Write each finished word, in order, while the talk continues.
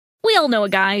all know a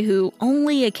guy who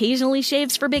only occasionally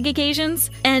shaves for big occasions,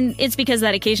 and it's because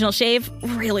that occasional shave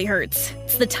really hurts.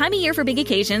 It's the time of year for big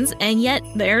occasions, and yet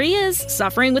there he is,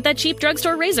 suffering with that cheap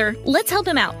drugstore razor. Let's help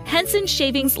him out. Henson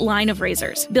Shaving's line of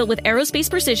razors, built with aerospace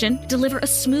precision, deliver a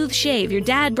smooth shave your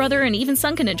dad, brother, and even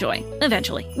son can enjoy,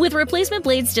 eventually. With replacement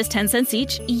blades just 10 cents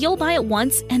each, you'll buy it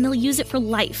once, and they'll use it for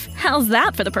life. How's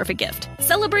that for the perfect gift?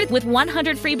 Celebrate with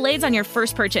 100 free blades on your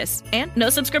first purchase, and no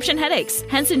subscription headaches.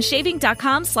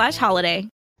 HensonShaving.com/holiday.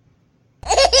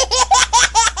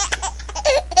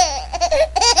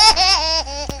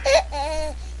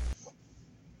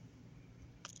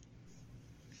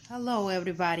 Hello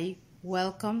everybody,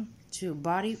 welcome to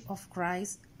Body of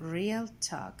Christ Real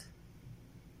Talk.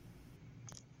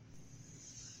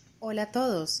 Hola a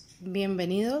todos,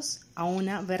 bienvenidos a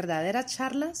una verdadera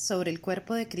charla sobre el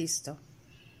cuerpo de Cristo.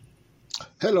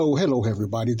 Hello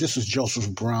everybody, this is Joseph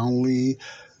Brownlee.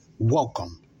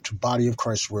 Welcome to Body of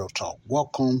Christ Real Talk.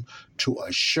 Welcome to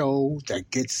a show that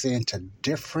gets into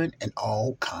different and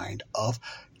all kind of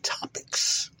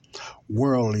topics.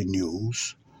 Worldly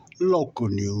news, local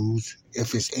news,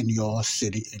 if it's in your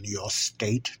city, in your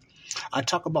state. I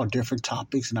talk about different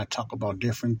topics and I talk about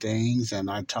different things and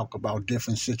I talk about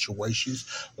different situations,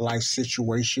 life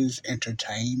situations,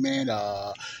 entertainment,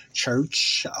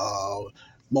 church,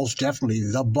 most definitely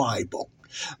the Bible.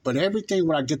 But everything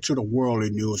when I get to the worldly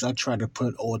news, I try to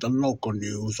put, or the local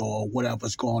news or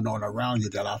whatever's going on around you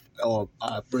that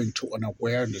I bring to an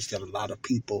awareness that a lot of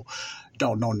people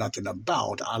don't know nothing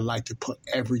about. I like to put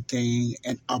everything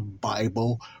in a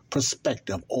Bible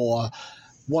perspective, or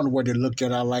one way to look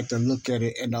at it, I like to look at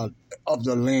it of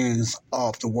the lens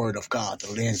of the Word of God,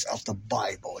 the lens of the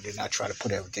Bible. And then I try to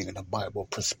put everything in the Bible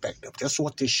perspective. That's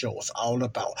what this show is all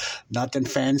about. Nothing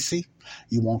fancy.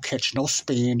 You won't catch no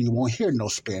spin. You won't hear no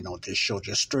spin on this show.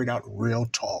 Just straight out real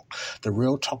talk. The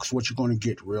real talk is what you're going to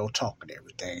get, real talk and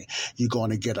everything. You're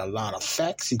going to get a lot of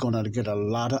facts. You're going to get a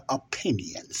lot of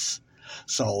opinions.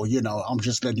 So, I'm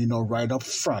just letting you know right up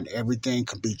front, everything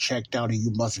can be checked out and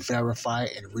you must verify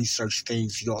and research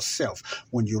things yourself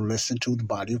when you listen to the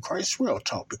Body of Christ Real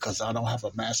Talk, because I don't have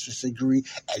a master's degree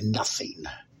and nothing.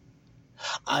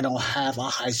 I don't have a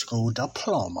high school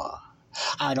diploma.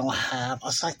 I don't have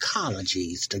a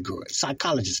psychologist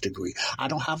degree. I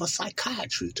don't have a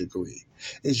psychiatry degree.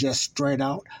 It's just straight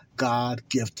out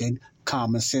God-gifted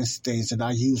common sense things that I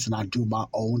use, and I do my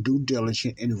own due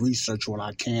diligence and research when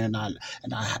I can, and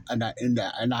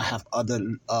I have other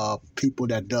people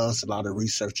that does a lot of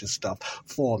research and stuff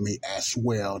for me as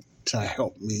well to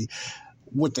help me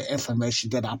with the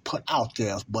information that I put out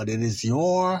there. But it is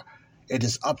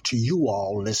up to you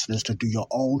all listeners to do your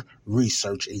own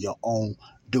research and your own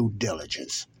due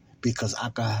diligence, because I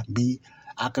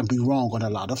can be wrong on a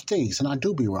lot of things, and I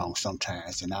do be wrong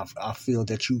sometimes, and I feel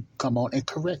that you come on and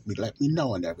correct me, let me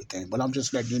know and everything, but I'm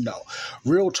just letting you know.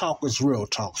 Real talk is real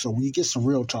talk, so when you get some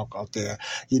real talk out there,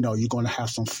 you're going to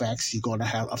have some facts, you're going to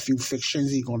have a few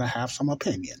fictions, you're going to have some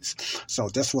opinions. So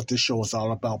that's what this show is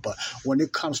all about. But when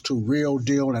it comes to real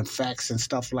deal and facts and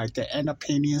stuff like that and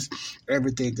opinions,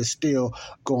 everything is still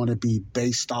going to be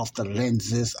based off the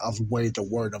lenses of where the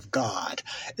Word of God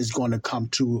is going to come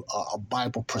to a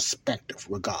Bible perspective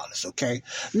regardless, okay?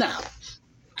 Now,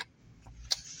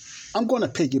 I'm going to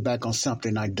piggyback on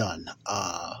something I done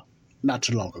not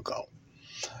too long ago.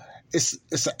 It's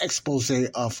an expose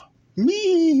of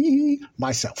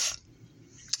myself.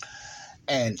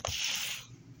 And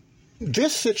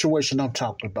this situation I'm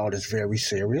talking about is very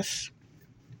serious,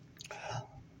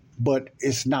 but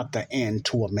it's not the end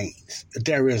to a means.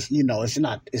 There is,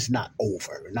 it's not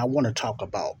over. And I want to talk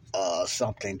about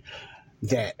something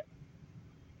that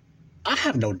I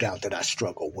have no doubt that I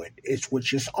struggle with,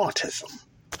 which is autism.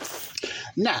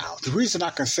 Now, the reason I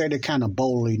can say that kind of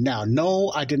boldly now,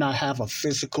 no, I did not have a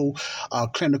physical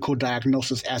clinical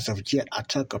diagnosis as of yet. I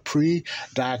took a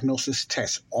pre-diagnosis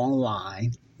test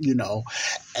online,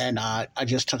 and I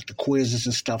just took the quizzes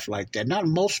and stuff like that.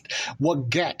 What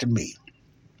got me,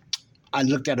 I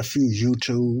looked at a few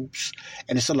YouTubes,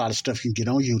 and it's a lot of stuff you can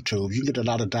get on YouTube. You can get a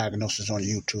lot of diagnoses on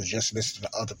YouTube, just listen to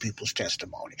other people's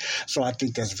testimony. So I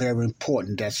think that's very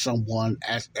important that someone,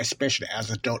 especially as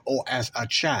an adult or as a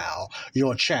child, you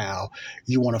want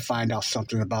to find out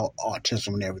something about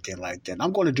autism and everything like that. And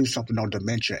I'm going to do something on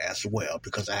dementia as well,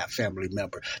 because I have family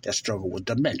members that struggle with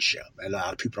dementia. And a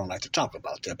lot of people don't like to talk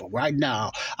about that. But right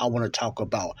now, I want to talk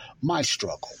about my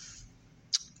struggle.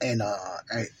 And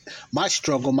my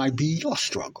struggle might be your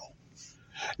struggle.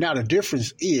 Now, the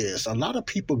difference is a lot of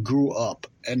people grew up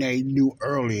and they knew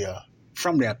earlier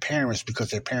from their parents, because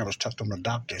their parents took them to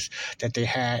doctors, that they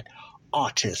had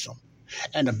autism.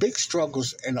 And the big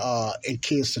struggles in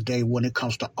kids today when it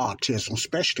comes to autism,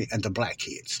 especially in the black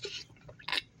kids.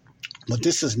 But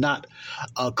this is not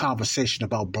a conversation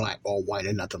about black or white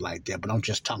or nothing like that. But I'm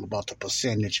just talking about the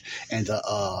percentage and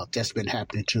the that's been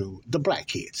happening to the black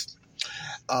kids.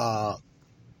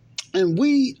 And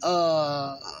we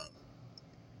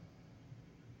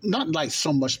not like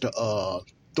so much the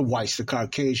whites, the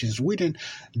Caucasians. We didn't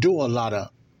do a lot of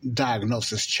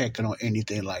diagnosis checking or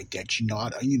anything like that.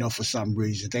 For some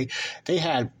reason they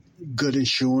had good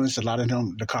insurance. A lot of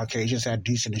them, the Caucasians, had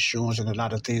decent insurance and a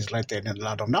lot of things like that. And a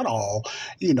lot of them, not all,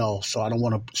 so I don't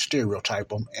want to stereotype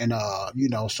them. And,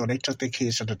 so they took their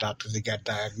kids to the doctors. They got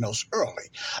diagnosed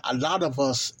early. A lot of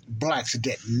us blacks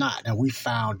did not. And we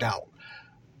found out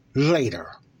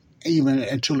later, even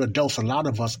until adults. A lot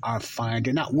of us are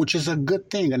finding out, which is a good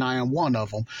thing. And I am one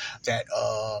of them, that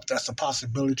that's a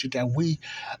possibility that we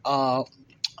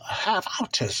have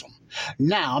autism.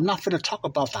 Now, I'm not going to talk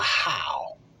about the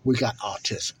how we got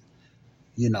autism.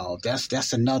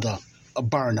 That's another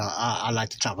burner I like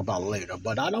to talk about later.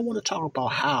 But I don't want to talk about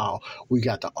how we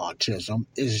got the autism.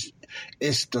 It's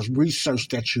the research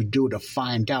that you do to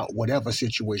find out whatever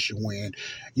situation when,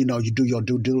 you do your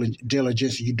due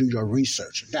diligence, you do your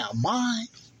research. Now, my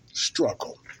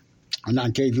struggle, and I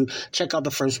check out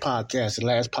the first podcast, the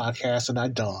last podcast that I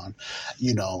done,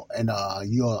 and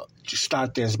you'll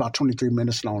start there. It's about 23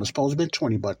 minutes long. It's supposed to be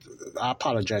 20, but I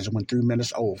apologize. It went 3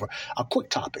 minutes over. A quick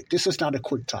topic. This is not a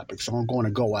quick topic, so I'm going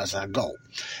to go as I go.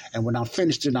 And when I'm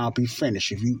finished, then I'll be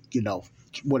finished. If you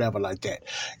whatever like that.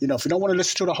 If you don't want to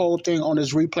listen to the whole thing on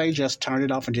this replay, just turn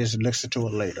it off and just listen to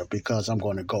it later, because I'm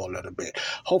going to go a little bit.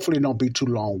 Hopefully it don't be too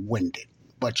long-winded,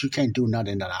 but you can't do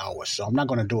nothing in an hour, so I'm not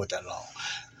going to do it that long.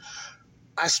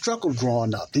 I struggled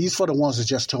growing up. These for the ones that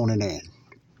just tuning in.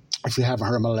 If you haven't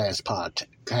heard my last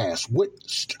podcast,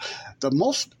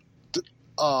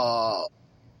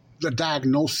 the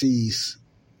diagnoses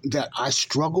that I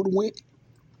struggled with,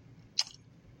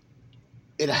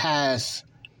 it has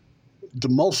the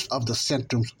most of the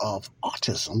symptoms of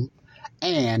autism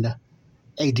and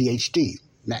ADHD.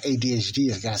 Now, ADHD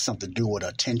has got something to do with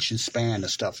attention span and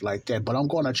stuff like that, but I'm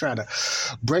going to try to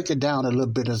break it down a little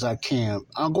bit as I can.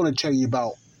 I'm going to tell you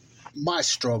about my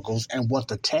struggles and what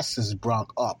the test has brought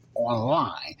up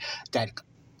online that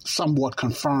somewhat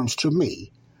confirms to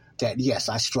me that, yes,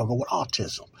 I struggle with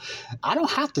autism. I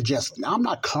don't have to I'm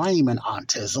not claiming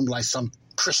autism like some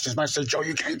Christians might say, Joe,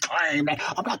 you can't claim that.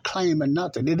 I'm not claiming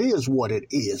nothing. It is what it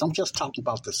is. I'm just talking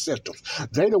about the symptoms.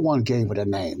 They the one gave it a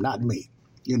name, not me.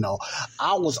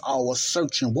 I was always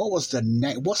searching, what's the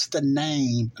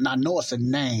name, and I know it's a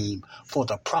name for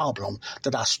the problem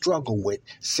that I struggle with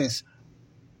since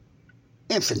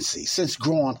infancy, since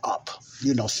growing up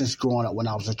when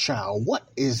I was a child. What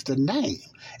is the name?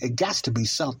 It got to be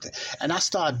something. And I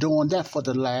started doing that for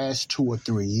the last 2 or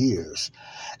 3 years.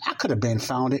 I could have been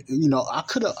found it, I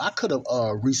could have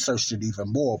researched it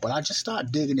even more, but I just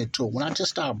started digging into it. When I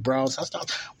just started browsing,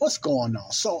 what's going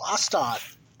on? So I started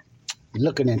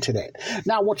looking into that.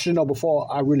 Now, I want you to know, before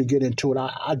I really get into it,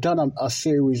 I've done a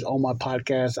series on my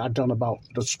podcast. I've done about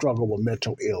the struggle with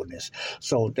mental illness.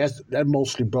 So that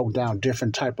mostly broke down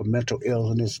different type of mental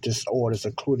illness disorders,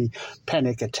 including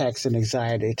panic attacks and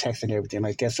anxiety attacks and everything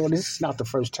like that. So this is not the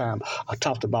first time I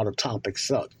talked about a topic,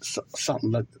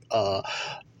 something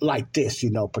like this,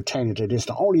 pertaining to this.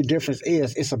 The only difference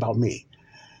is it's about me.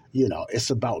 It's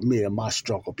about me and my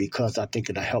struggle, because I think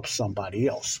it'll help somebody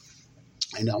else.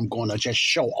 And I'm going to just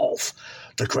show off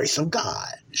the grace of God.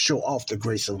 Show off the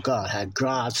grace of God, how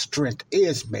God's strength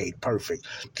is made perfect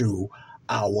through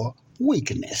our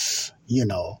weakness,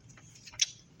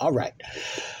 All right.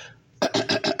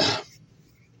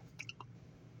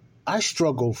 I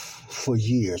struggled for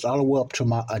years, all the way up to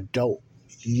my adult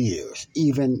years.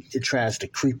 Even it tries to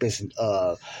creep its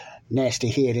nasty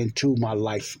head into my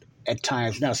life at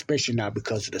times now, especially now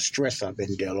because of the stress I've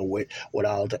been dealing with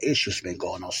all the issues been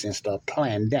going on since the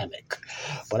pandemic.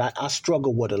 But I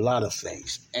struggle with a lot of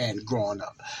things. And growing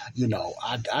up,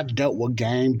 I dealt with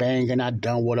gang banging. I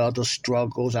dealt with other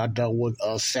struggles. I dealt with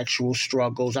sexual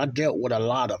struggles. I dealt with a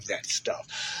lot of that stuff.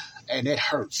 And it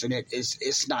hurts, and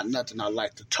it's not nothing I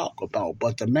like to talk about.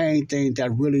 But the main thing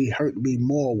that really hurt me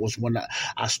more was when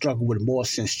I struggled with more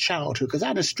since childhood, because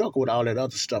I didn't struggle with all that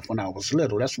other stuff when I was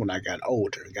little. That's when I got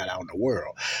older and got out in the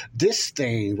world. This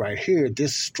thing right here,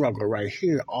 this struggle right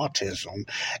here, autism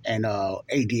and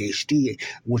ADHD,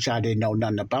 which I didn't know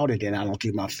nothing about it, and I don't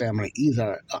think my family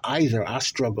either. I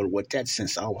struggled with that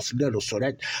since I was little. So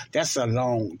that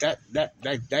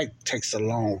takes a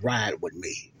long ride with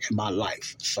me in my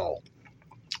life. So,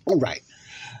 all right.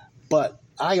 But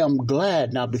I am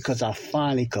glad now, because I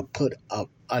finally could put a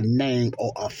a name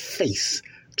or a face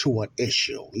to an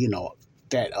issue,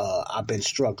 that I've been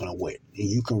struggling with. And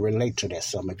you can relate to that,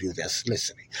 some of you that's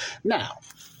listening. Now,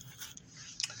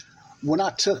 when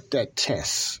I took that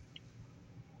test,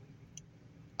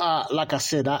 like I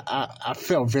said, I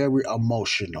felt very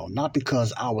emotional, not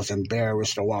because I was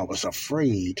embarrassed or I was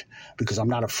afraid, because I'm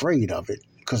not afraid of it,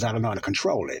 because I don't know how to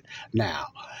control it now.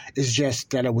 It's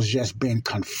just that it was just being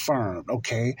confirmed,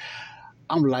 okay?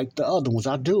 I'm like the other ones.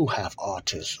 I do have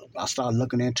autism. I started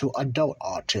looking into adult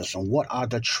autism. What are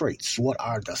the traits? What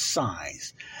are the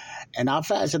signs? And I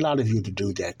advise a lot of you to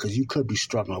do that, because you could be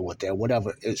struggling with that,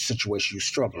 whatever situation you're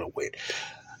struggling with.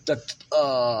 The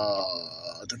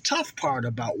tough part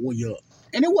about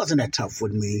and it wasn't that tough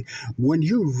with me, when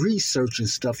you researching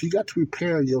stuff, you got to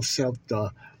prepare yourself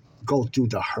to go through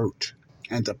the hurt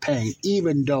and the pain,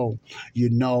 even though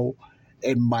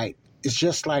it's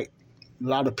just like a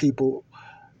lot of people,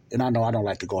 and I know I don't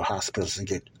like to go to hospitals and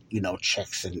get,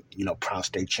 checks and,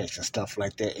 prostate checks and stuff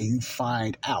like that, and you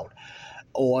find out,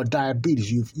 or diabetes,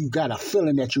 you got a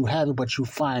feeling that you have it, but you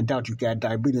find out you got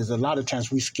diabetes. A lot of times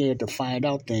we're scared to find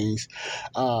out things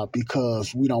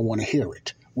because we don't want to hear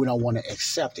it. We don't want to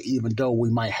accept it, even though we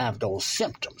might have those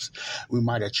symptoms. We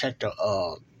might have checked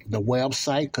the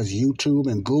website, because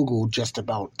YouTube and Google just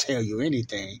about tell you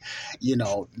anything,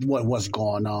 what's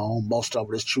going on. Most of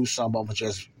it is true. Some of it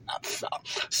just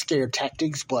scare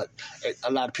tactics, but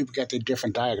a lot of people got their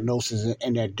different diagnoses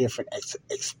and their different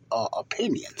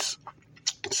opinions.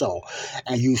 So,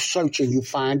 and you search and you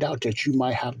find out that you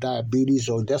might have diabetes,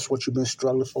 or that's what you've been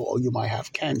struggling for, or you might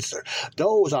have cancer.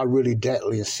 Those are really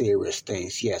deadly and serious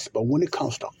things, yes. But when it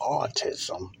comes to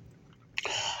autism,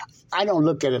 I don't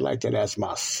look at it like that as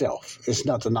myself. It's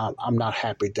nothing I'm not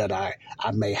happy that I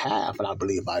may have, and I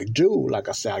believe I do. Like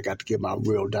I said, I got to get my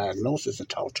real diagnosis and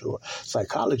talk to a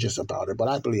psychologist about it, but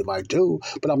I believe I do,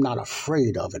 but I'm not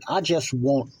afraid of it. I just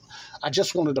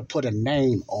wanted to put a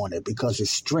name on it because it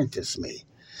strengthens me.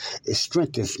 It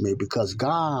strengthens me because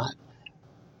God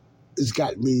has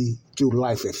got me through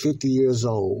life at 50 years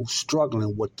old,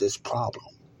 struggling with this problem,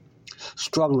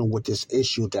 struggling with this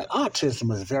issue that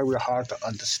autism is very hard to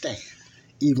understand,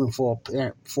 even for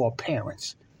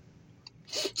parents.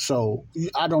 So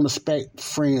I don't expect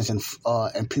friends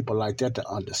and people like that to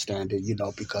understand it,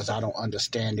 because I don't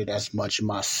understand it as much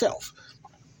myself.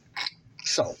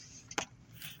 So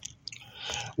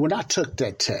when I took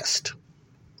that test,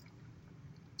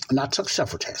 and I took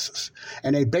several tests,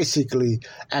 and they basically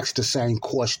asked the same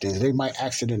questions. They might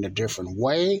ask it in a different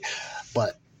way,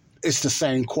 but it's the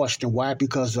same question. Why?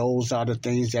 Because those are the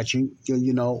things that you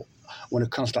when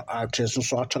it comes to autism.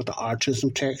 So I took the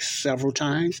autism test several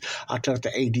times. I took the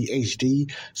ADHD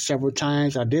several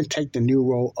times. I didn't take the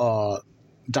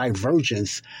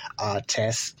neurodivergence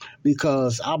test,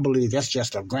 because I believe that's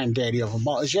just a granddaddy of them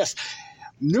all. It's just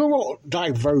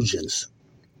neurodivergence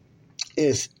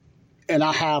is, and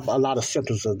I have a lot of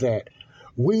symptoms of that.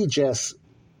 We just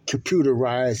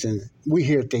computerized and we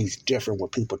hear things different when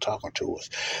people talking to us.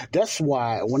 That's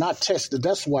why when I tested,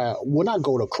 that's why when I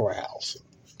go to crowds,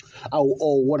 I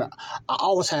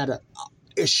always had an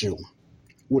issue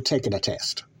with taking a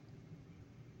test.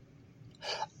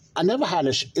 I never had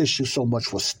an issue so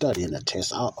much with studying a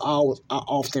test. I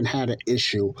often had an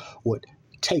issue with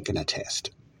taking a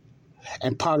test.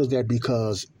 And part of that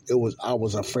because I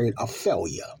was afraid of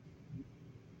failure.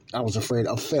 And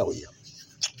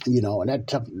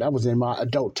that was in my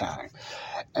adult time.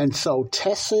 And so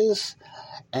tests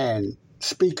and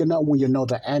speaking up when you know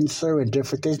the answer and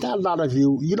different things. Not a lot of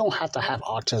you don't have to have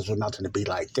autism or nothing to be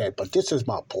like that, but this is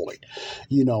my point.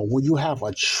 When you have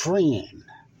a trend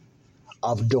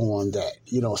of doing that,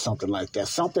 something like that,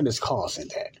 something is causing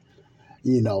that.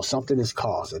 Something is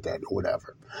causing that or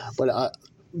whatever. But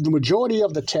the majority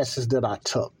of the tests that I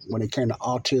took when it came to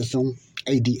autism,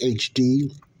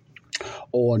 ADHD,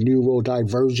 or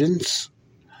neurodivergence,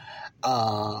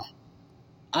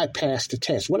 I passed the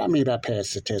test. What I mean by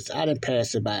pass the test, I didn't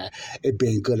pass it by it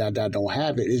being good that I don't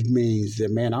have it. It means that,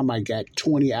 man, I might get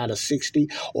 20 out of 60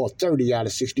 or 30 out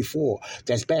of 64.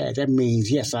 That's bad. That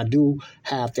means, yes, I do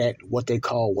have that, what they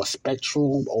call a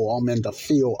spectrum, or I'm in the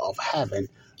field of having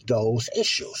those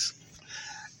issues.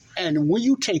 And when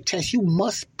you take tests, you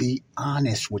must be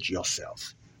honest with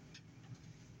yourself.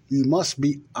 You must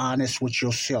be honest with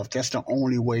yourself. That's the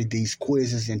only way these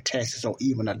quizzes and tests or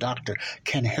even a doctor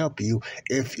can help you,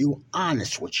 if you're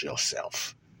honest with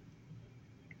yourself.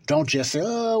 Don't just say,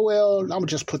 oh, well, I'm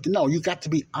just no, you got to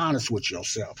be honest with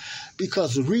yourself.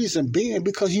 Because the reason being,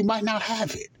 because you might not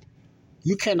have it.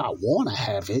 You cannot want to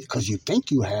have it because you think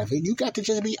you have it. You got to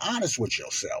just be honest with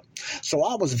yourself. So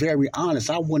I was very honest.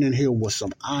 I went in here with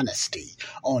some honesty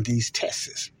on these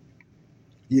tests,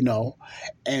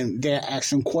 and they're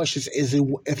asking questions.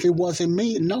 If it wasn't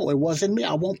me? No, it wasn't me.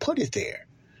 I won't put it there.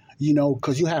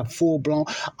 Because you have full-blown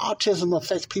autism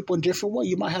affects people in different ways.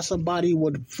 You might have somebody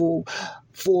with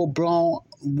full-blown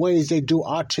ways they do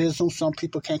autism. Some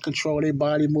people can't control their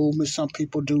body movement. Some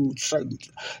people do certain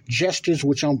gestures,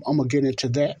 which I'm going to get into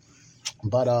that.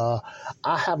 But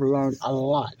I have learned a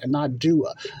lot, and I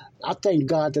thank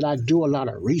God that I do a lot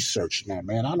of research now,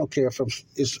 man. I don't care if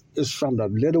it's from the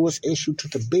littlest issue to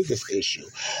the biggest issue.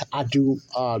 I do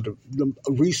the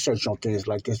research on things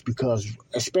like this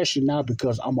especially now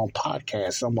because I'm on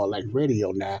podcasts, I'm on like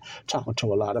radio now, talking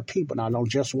to a lot of people, and I don't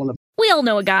just want to. We all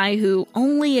know a guy who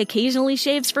only occasionally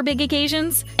shaves for big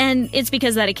occasions, and it's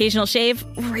because that occasional shave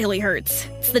really hurts.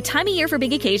 It's the time of year for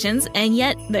big occasions, and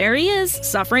yet there he is,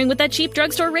 suffering with that cheap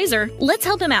drugstore razor. Let's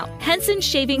help him out. Henson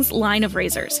Shaving's line of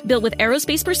razors, built with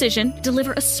aerospace precision,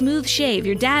 deliver a smooth shave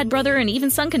your dad, brother, and even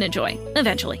son can enjoy,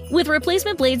 eventually. With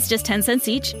replacement blades just 10 cents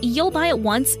each, you'll buy it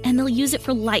once, and they'll use it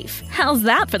for life. How's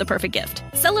that for the perfect gift?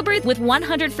 Celebrate with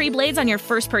 100 free blades on your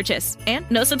first purchase, and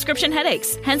no subscription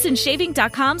headaches.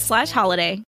 HensonShaving.com/holiday.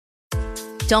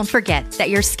 Don't forget that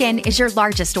your skin is your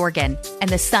largest organ, and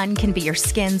the sun can be your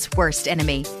skin's worst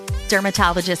enemy.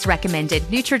 Dermatologist-recommended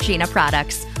Neutrogena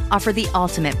products offer the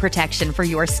ultimate protection for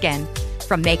your skin.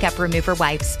 From makeup remover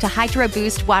wipes to Hydro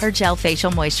Boost Water Gel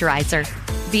Facial Moisturizer,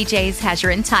 BJ's has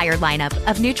your entire lineup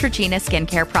of Neutrogena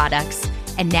skincare products.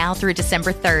 And now through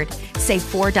December 3rd, save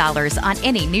 $4 on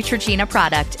any Neutrogena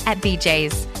product at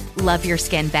BJ's. Love your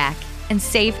skin back and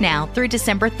save now through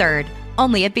December 3rd,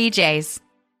 only at BJ's.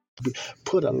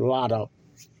 Put a lot of,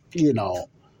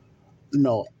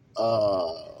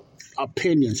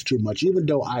 opinions too much, even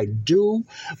though I do,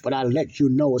 but I let you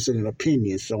know it's an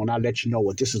opinion. So when I let you know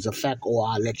what this is a fact, or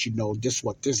I let you know this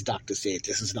what this doctor said,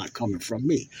 this is not coming from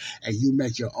me, and you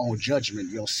make your own judgment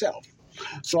yourself.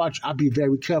 So I be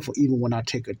very careful even when I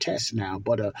take a test now.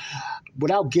 But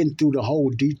without getting through the whole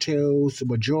details, the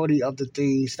majority of the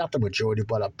things, not the majority,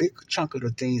 but a big chunk of the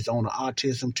things on the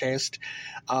autism test,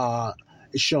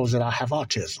 it shows that I have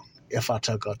autism. If I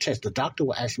took a test, the doctor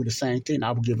will ask me the same thing.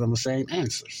 I will give him the same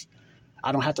answers.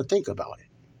 I don't have to think about it.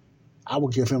 I will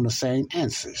give him the same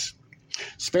answers,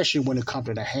 especially when it comes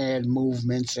to the hand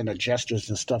movements and the gestures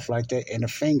and stuff like that, and the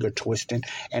finger twisting,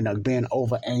 and being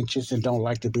over anxious and don't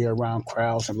like to be around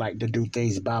crowds and like to do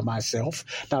things by myself.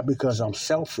 Not because I'm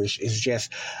selfish, it's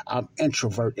just I'm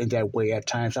introvert in that way at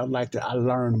times. I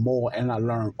learn more and I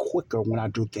learn quicker when I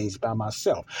do things by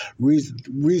myself.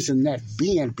 Reason that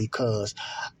being because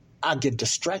I get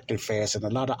distracted fast, and a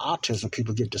lot of autism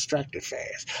people get distracted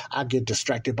fast. I get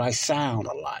distracted by sound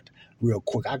a lot, real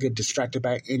quick. I get distracted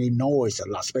by any noise a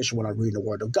lot, especially when I read the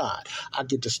Word of God. I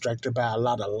get distracted by a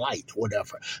lot of light,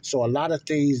 whatever. So a lot of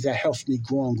things that helps me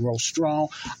grow and grow strong,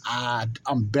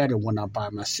 I'm better when I'm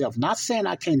by myself. Not saying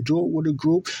I can't do it with a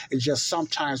group. It's just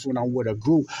sometimes when I'm with a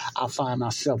group, I find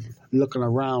myself looking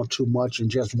around too much and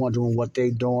just wondering what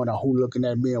they're doing or who looking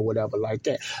at me or whatever like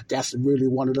that. That's really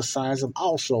one of the signs of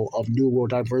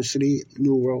neurodiversity,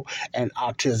 and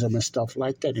autism and stuff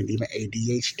like that, and even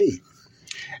ADHD.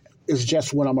 It's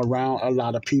just when I'm around a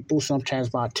lot of people,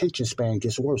 sometimes my attention span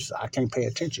gets worse. I can't pay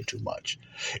attention too much.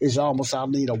 It's almost I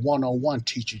need a one-on-one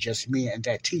teacher, just me and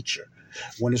that teacher.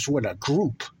 When it's with a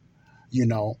group,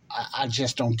 I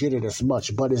just don't get it as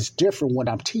much. But it's different when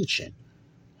I'm teaching,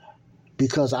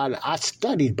 because I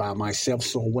studied by myself.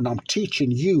 So when I'm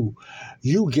teaching you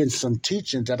get some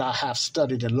teaching that I have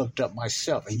studied and looked up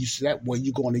myself. And that way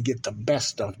you're going to get the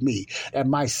best of me. That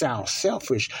might sound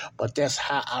selfish, but that's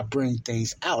how I bring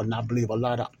things out. And I believe a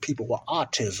lot of people with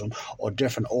autism or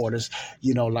different orders,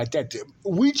 like that,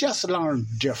 we just learn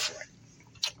different.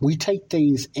 We take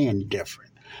things in different.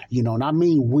 And I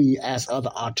mean we as other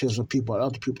autism people and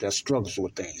other people that struggles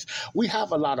with things. We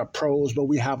have a lot of pros, but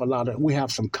we have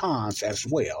some cons as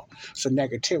well. Some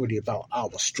negativity about our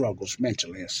struggles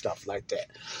mentally and stuff like that.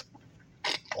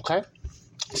 Okay?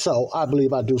 So I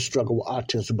believe I do struggle with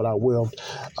autism, but I will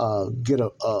get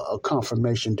a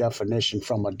confirmation definition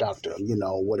from a doctor,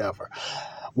 whatever.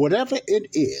 Whatever it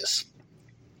is,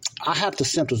 I have the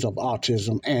symptoms of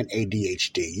autism and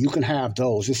ADHD. You can have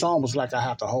those. It's almost like I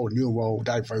have the whole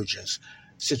neurodivergence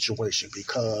situation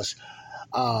because,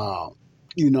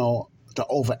 the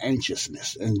over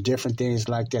anxiousness and different things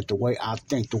like that, the way I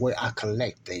think, the way I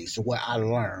collect things, the way I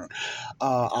learn.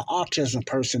 An autism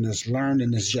person is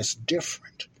learning is just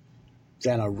different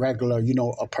than a regular,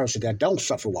 a person that don't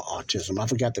suffer with autism. I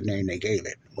forgot the name they gave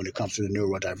it when it comes to the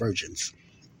neurodivergence.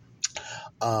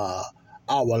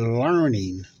 our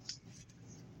learning,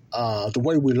 the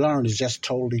way we learn is just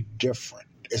totally different.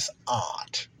 It's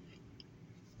odd.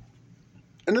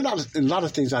 And a lot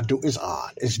of things I do is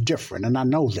odd. It's different, and I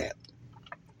know that,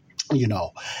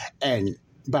 And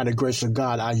by the grace of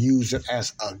God, I use it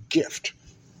as a gift.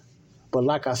 But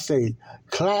like I say,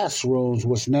 classrooms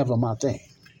was never my thing.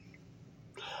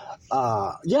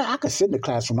 I could sit in the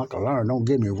classroom, I could learn. Don't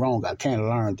get me wrong, I can't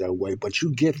learn that way. But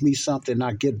you give me something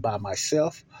I get by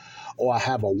myself, or I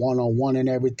have a one-on-one and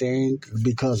everything,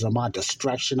 because of my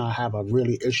distraction, I have a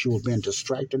really issue of being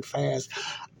distracted fast.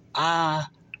 I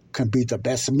can be the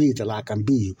best of me that I can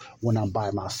be when I'm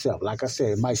by myself. Like I said,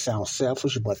 it might sound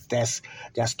selfish, but that's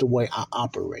the way I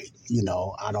operate.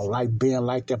 I don't like being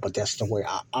like that, but that's the way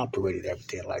I operated,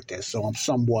 everything like that. So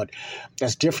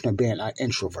that's different than being an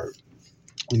introvert,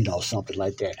 something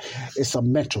like that. It's a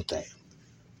mental thing.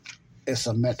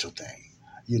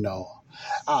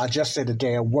 Just say the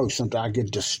day at work, sometimes I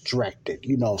get distracted.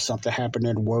 Something happened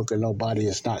at work and nobody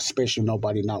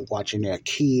not watching their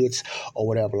kids or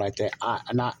whatever like that.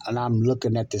 I'm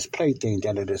looking at this play thing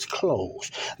that it is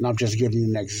closed. And I'm just giving you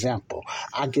an example.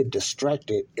 I get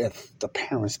distracted if the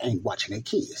parents ain't watching their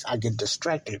kids. I get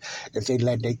distracted if they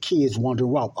let their kids wander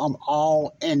off. I'm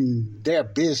all in their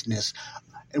business,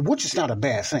 which is not a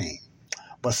bad thing.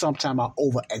 But sometimes I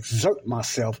overexert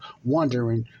myself,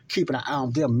 wondering, keeping an eye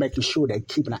on them, making sure they're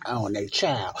keeping an eye on their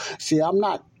child. See, I'm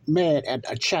not mad at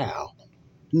a child.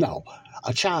 No,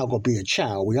 a child will be a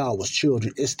child. We all was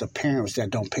children. It's the parents that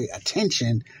don't pay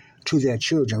attention to their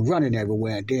children running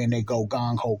everywhere, and then they go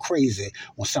gung-ho crazy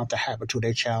when something happened to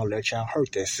their child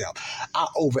hurt themselves. I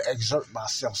overexert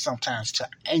myself sometimes to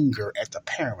anger at the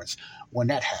parents when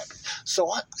that happens.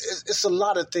 So it's a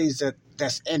lot of things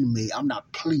that's in me I'm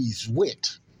not pleased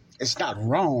with. It's not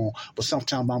wrong, but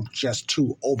sometimes I'm just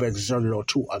too overexerted or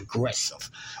too aggressive,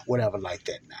 whatever like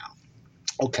that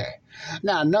now. Okay.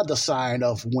 Now, another sign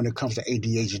of when it comes to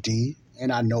ADHD,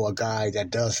 and I know a guy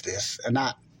that does this, and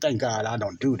thank God I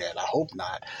don't do that. I hope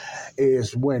not.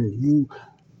 Is when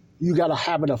you got a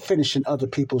habit of finishing other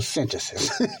people's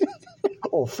sentences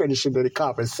or finishing the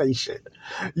conversation.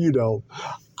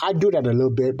 I do that a little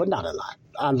bit, but not a lot.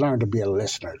 I learned to be a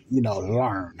listener.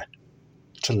 Learn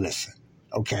to listen.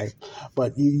 Okay,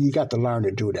 but you got to learn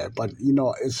to do that. But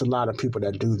it's a lot of people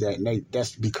that do that, and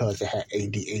that's because they have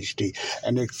ADHD.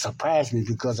 And it surprised me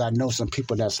because I know some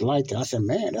people that's like that. I said,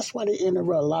 man, that's why they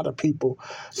interrupt a lot of people.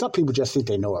 Some people just think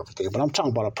they know everything, but I'm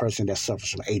talking about a person that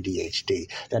suffers from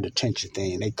ADHD, that attention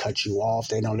thing. They cut you off.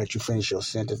 They don't let you finish your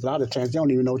sentence. A lot of times they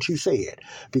don't even know what you said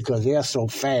because they're so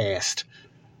fast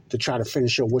to try to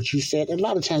finish what you said. And a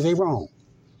lot of times they're wrong.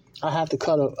 I have to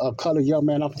cut a young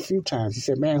man off a few times. He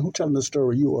said, man, who telling the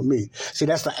story, you or me? See,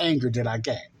 that's the anger that I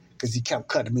got because he kept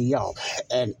cutting me off.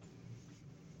 And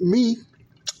me,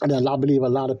 and I believe a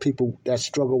lot of people that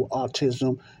struggle with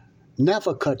autism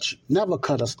never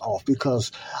cut us off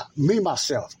because me,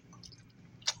 myself,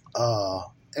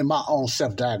 in my own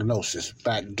self-diagnosis,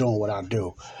 back doing what I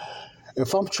do,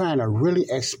 if I'm trying to really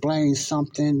explain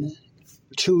something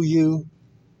to you,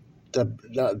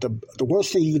 the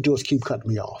worst thing you can do is keep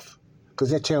cutting me off because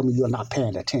they tell me you're not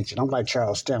paying attention. I'm like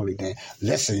Charles Stanley then.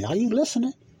 Listen, are you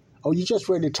listening? Or you just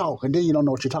ready to talk and then you don't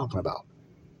know what you're talking about?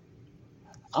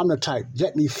 I'm the type,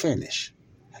 let me finish.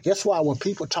 That's why when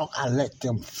people talk, I let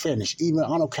them finish. Even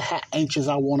I don't care how anxious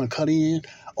I want to cut in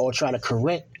or try to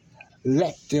correct,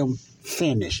 let them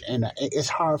finish. And it's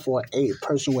hard for a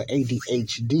person with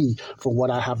ADHD, from what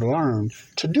I have learned,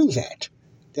 to do that.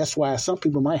 That's why some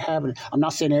people might have it. I'm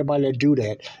not saying everybody that do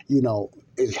that,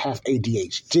 have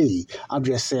ADHD. I'm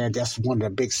just saying that's one of the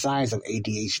big signs of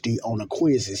ADHD on the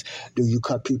quizzes. Do you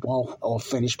cut people off or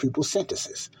finish people's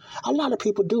sentences? A lot of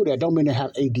people do that. Don't mean they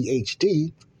have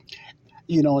ADHD,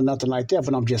 nothing like that.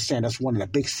 But I'm just saying that's one of the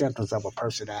big symptoms of a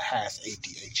person that has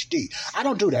ADHD. I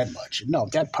don't do that much. No,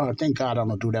 that part, thank God I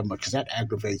don't do that much because that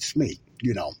aggravates me,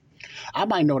 I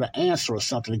might know the answer or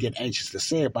something to get anxious to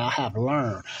say it, but I have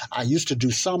learned. I used to do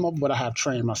some of it, but I have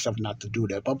trained myself not to do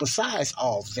that. But besides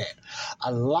all that,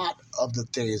 a lot of the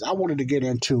things, I wanted to get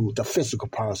into the physical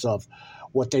parts of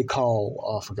what they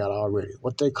call, I forgot already,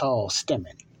 what they call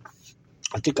stemming.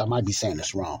 I think I might be saying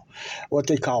this wrong. What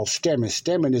they call stemming.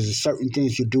 Stemming is certain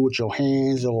things you do with your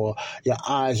hands or your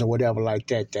eyes or whatever like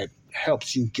that that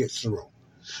helps you get through.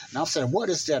 And I'm saying, what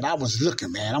is that? I was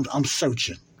looking, man. I'm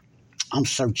searching. And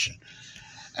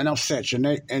I'm searching.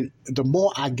 And the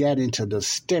more I got into the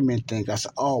stemming thing, I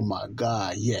said, oh, my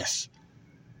God, yes.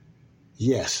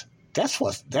 Yes, that's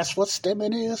what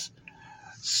stemming is.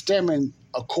 Stemming,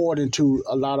 according to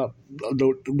a lot of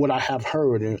what I have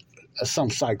heard, some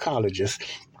psychologists,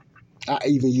 I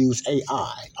even use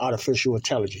AI, artificial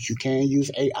intelligence. You can use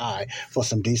AI for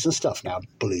some decent stuff now,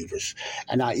 believers.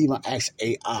 And I even ask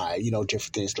AI,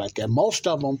 different things like that. Most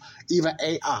of them, even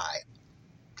AI,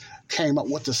 came up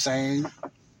with the same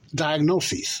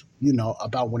diagnoses,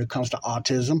 about when it comes to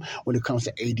autism, when it comes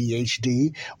to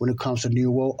ADHD, when it comes to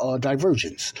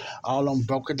neurodivergence. All of them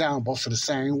broke it down both of the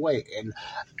same way.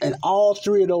 And all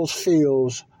three of those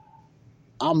fields,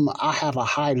 I have a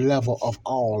high level of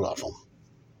all of them.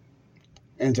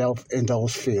 In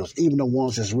those fields, even the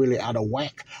ones that's really out of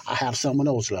whack, I have some of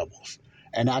those levels.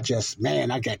 And I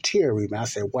got teary, man. I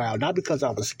said, wow, not because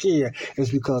I was scared, it's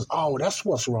because, that's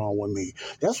what's wrong with me.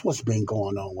 That's what's been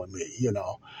going on with me,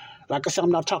 Like I said,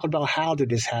 I'm not talking about how did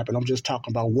this happen. I'm just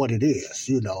talking about what it is,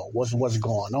 what's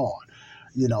going on,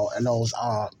 and those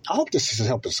I hope this is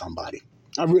helping somebody.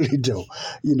 I really do,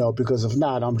 because if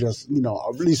not, I'm just,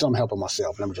 at least I'm helping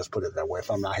myself. Let me just put it that way if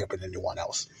I'm not helping anyone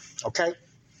else. Okay?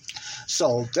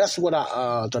 So that's what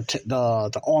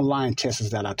the online tests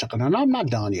that I took. And I'm not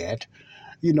done yet.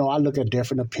 I look at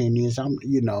different opinions.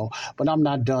 But I'm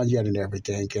not done yet and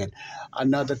everything. And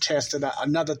another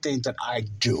thing that I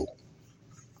do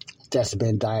that's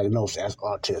been diagnosed as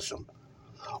autism.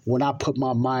 When I put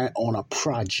my mind on a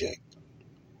project,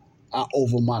 I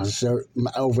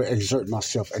overexert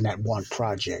myself in that one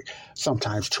project,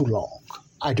 sometimes too long.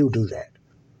 I do that.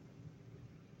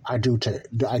 I do that.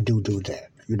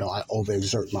 I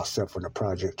overexert myself in a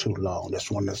project too long.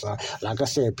 That's one that's, like I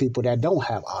said, people that don't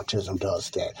have autism does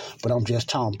that. But I'm just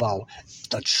talking about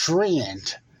the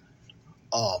trend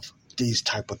of these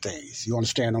type of things. You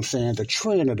understand what I'm saying? The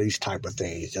trend of these type of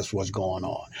things. That's what's going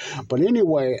on. But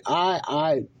anyway,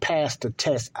 I passed the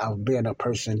test of being a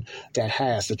person that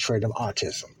has the trait of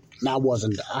autism. Now,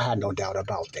 I had no doubt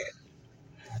about that.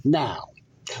 Now,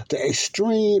 the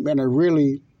extreme and the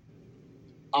really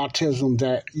autism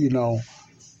that,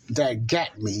 that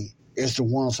got me is the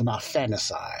ones that I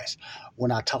fantasize.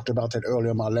 When I talked about that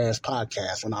earlier in my last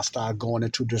podcast, when I started going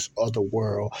into this other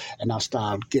world and I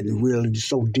started getting really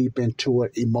so deep into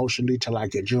it emotionally till I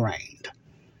get drained.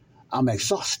 I'm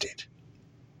exhausted.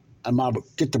 I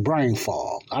get the brain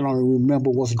fog. I don't remember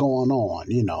what's going on,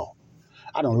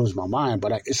 I don't lose my mind,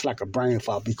 but it's like a brain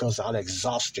fog because I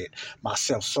exhausted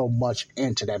myself so much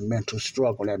into that mental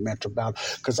struggle, that mental battle,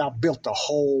 because I built a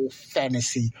whole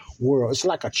fantasy world. It's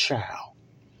like a child.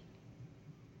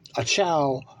 A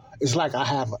child is like I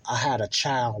had a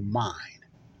child mind.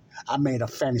 I made a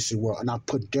fantasy world, and I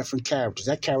put different characters.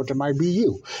 That character might be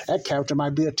you. That character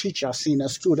might be a teacher I seen at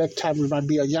school. That character might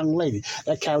be a young lady.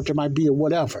 That character might be a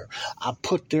whatever. I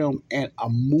put them in a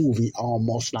movie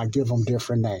almost, and I give them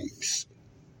different names.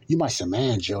 You might say,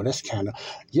 man, Joe, that's kind of,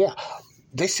 yeah.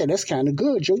 They said that's kind of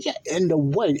good, Joe. Yeah, in the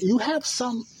way. You have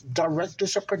some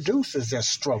directors or producers that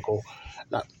struggle,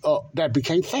 that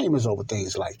became famous over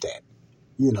things like that,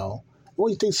 What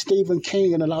do you think Stephen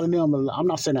King and a lot of them, I'm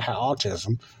not saying they have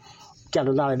autism, got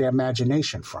a lot of their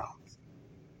imagination from?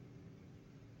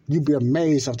 You'd be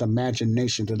amazed at the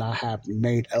imagination that I have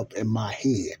made up in my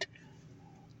head.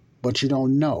 But you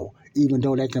don't know. Even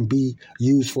though that can be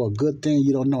used for a good thing,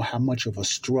 you don't know how much of a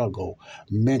struggle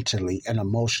mentally and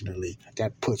emotionally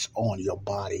that puts on your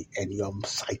body and your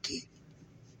psyche.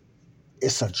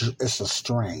 It's a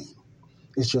strain.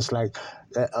 It's just like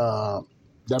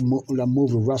that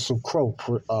movie Russell Crowe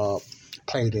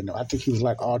played in. I think he was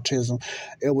like autism.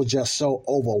 It was just so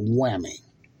overwhelming.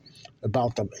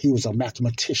 He was a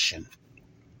mathematician,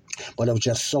 but it was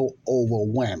just so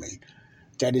overwhelming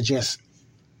that it just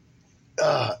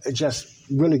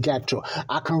really got to.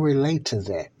 I can relate to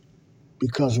that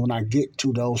because when I get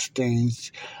to those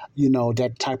things,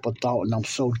 that type of thought, and I'm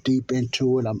so deep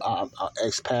into it. Our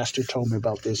ex-pastor told me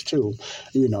about this too,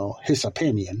 his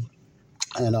opinion,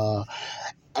 and I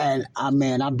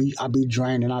be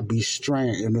drained and I be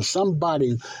strained. And if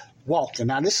somebody walking,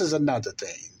 now this is another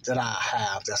thing that I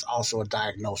have that's also a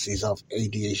diagnosis of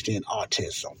ADHD and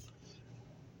autism.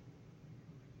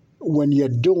 When you're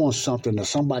doing something and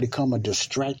somebody come and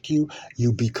distract you,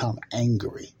 you become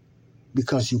angry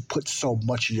because you put so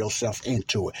much of yourself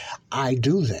into it. I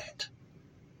do that.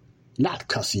 Not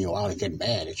cussing you out and getting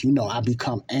mad at you. I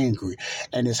become angry.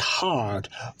 And it's hard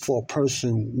for a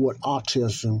person with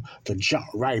autism to jump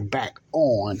right back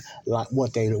on like where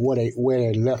they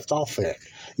left off at.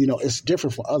 It's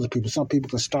different for other people. Some people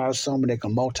can start something, they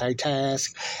can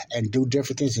multitask and do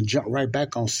different things and jump right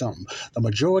back on something. The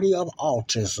majority of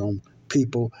autism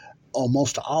people,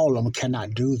 almost all of them,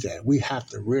 cannot do that. We have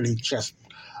to really just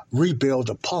rebuild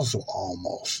the puzzle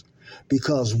almost,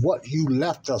 because what you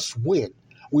left us with,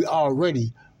 we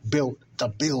already built the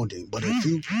building. But if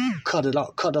you cut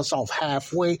us off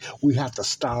halfway, we have to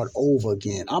start over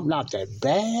again. I'm not that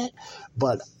bad,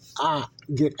 but I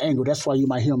get angry. That's why you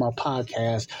might hear my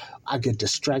podcast. I get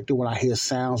distracted when I hear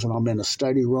sounds when I'm in the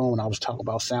study room. And I was talking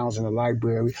about sounds in the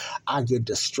library. I get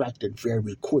distracted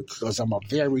very quick because I'm a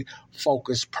very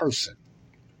focused person.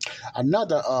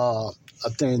 Another a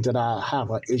thing that I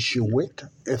have an issue with,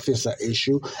 if it's an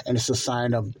issue, and it's a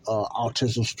sign of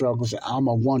autism struggles, I'm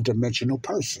a one-dimensional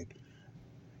person.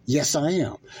 Yes, I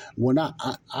am. When I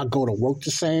go to work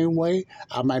the same way,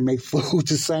 I might make food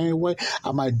the same way,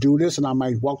 I might do this and I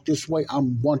might walk this way.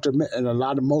 I'm one-dimensional,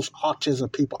 and most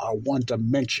autism people are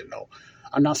one-dimensional.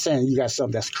 I'm not saying you got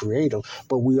something that's creative,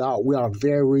 but we are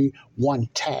very one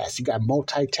task. You got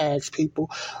multitask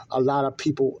people. A lot of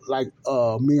people like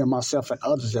me and myself and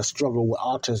others that struggle with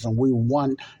autism, we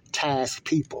one task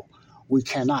people. We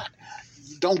cannot.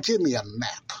 Don't give me a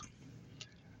map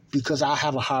because I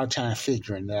have a hard time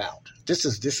figuring it out. This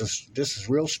is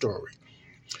real story.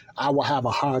 I will have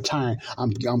a hard time.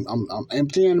 I'm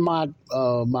emptying my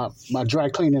dry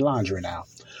cleaning laundry now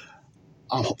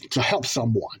to help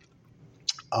someone.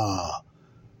 I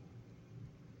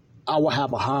will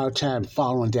have a hard time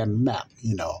following that map,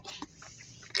 you know.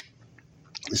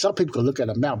 Some people can look at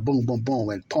a map, boom, boom, boom,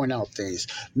 and point out things.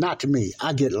 Not to me.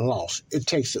 I get lost. It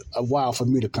takes a while for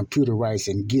me to computerize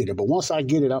and get it. But once I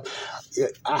get it up,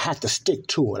 I have to stick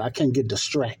to it. I can't get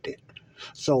distracted.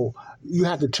 So you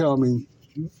have to tell me,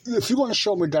 if you're going to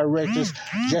show me directions,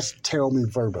 just tell me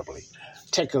verbally.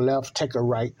 Take a left, take a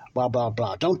right, blah, blah,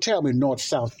 blah. Don't tell me north,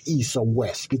 south, east, or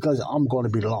west because I'm going to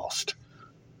be lost.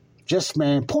 Just,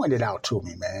 man, point it out to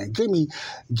me, man. Give me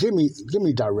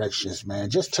directions, man.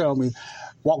 Just tell me,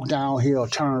 walk down here or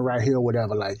turn right here or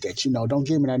whatever like that. You know, don't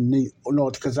give me that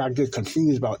north because I get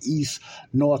confused about east,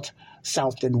 north,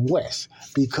 south, and west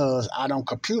because I don't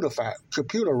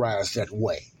computerize that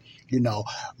way. You know,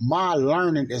 my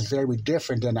learning is very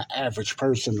different than an average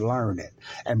person learning.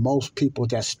 And most people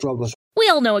that struggles. We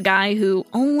all know a guy who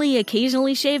only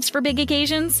occasionally shaves for big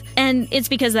occasions, and it's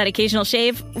because that occasional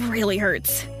shave really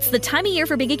hurts. It's the time of year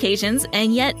for big occasions,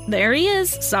 and yet there he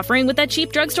is, suffering with that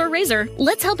cheap drugstore razor.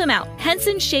 Let's help him out.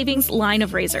 Henson Shaving's line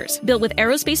of razors, built with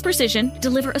aerospace precision,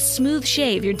 deliver a smooth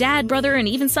shave your dad, brother, and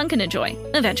even son can enjoy,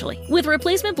 eventually. With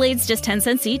replacement blades just 10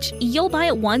 cents each, you'll buy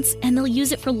it once, and they'll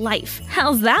use it for life.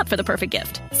 How's that for the perfect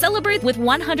gift? Celebrate with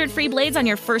 100 free blades on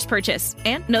your first purchase,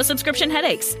 and no subscription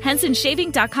headaches.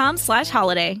 HensonShaving.com/holiday.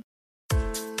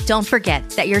 Don't forget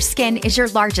that your skin is your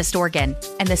largest organ,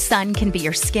 and the sun can be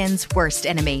your skin's worst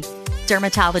enemy.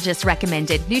 Dermatologist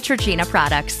recommended Neutrogena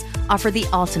products offer the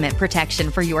ultimate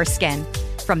protection for your skin.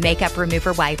 From makeup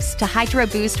remover wipes to Hydro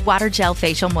Boost Water Gel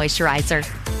Facial Moisturizer,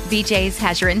 BJ's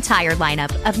has your entire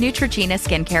lineup of Neutrogena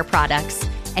skincare products.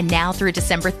 And now through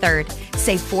December 3rd,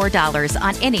 save $4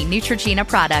 on any Neutrogena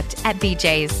product at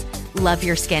BJ's. Love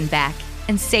your skin back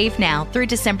and save now through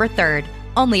December 3rd,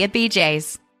 only at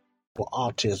BJ's. For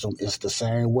autism is the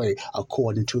same way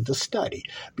according to the study.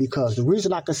 Because the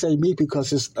reason I can say me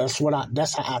because that's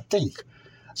how I think.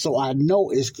 So I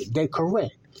know they're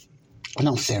correct. And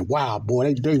I'm saying, wow,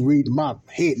 boy, they read my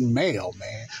hidden mail,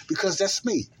 man. Because that's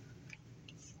me.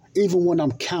 Even when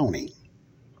I'm counting.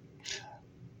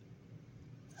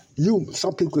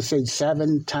 Some people say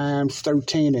 7 times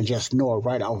 13 and just know it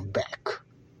right off back.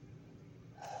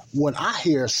 When I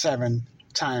hear 7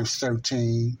 times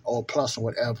 13 or plus or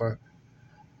whatever,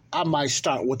 I might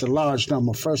start with the large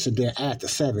number first and then add the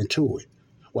 7 to it.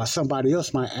 While somebody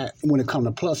else might add, when it comes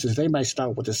to pluses, they might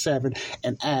start with the 7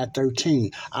 and add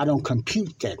 13. I don't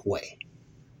compute that way.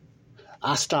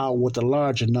 I start with the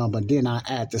larger number, then I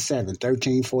add the 7,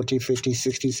 13, 14, 15,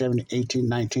 16, 17, 18,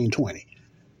 19, 20.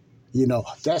 You know,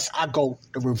 I go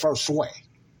the reverse way.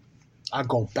 I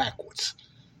go backwards.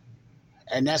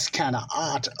 And that's kind of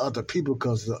odd to other people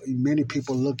because many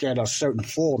people look at a certain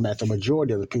format, the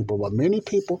majority of the people, but many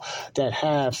people that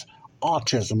have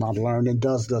autism, I've learned, and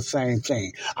does the same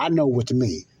thing. I know with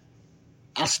me,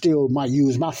 I still might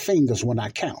use my fingers when I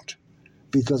count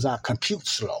because I compute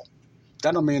slow.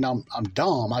 That don't mean I'm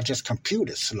dumb. I just compute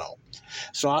it slow.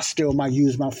 So I still might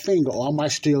use my finger, or I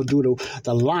might still do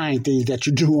the line thing that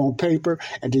you do on paper,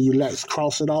 and then you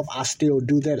cross it off. I still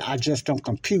do that. I just don't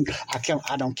compute.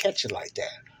 I don't catch it like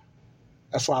that.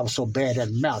 That's why I was so bad at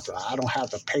math. I don't have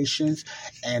the patience,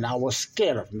 and I was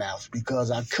scared of math because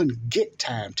I couldn't get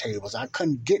timetables. I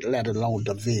couldn't get, let alone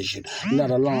division, let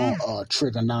alone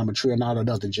trigonometry and all that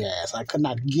other jazz. I could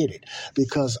not get it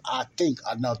because I think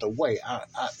another way.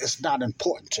 It's not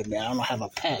important to me. I don't have a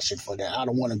passion for that. I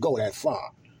don't want to go that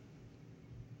far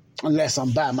unless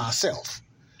I'm by myself.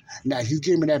 Now, if you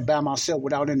give me that by myself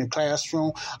without in the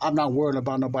classroom, I'm not worried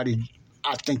about nobody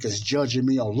I think is judging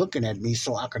me or looking at me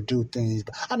so I can do things.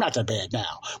 I'm not that bad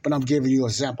now, but I'm giving you an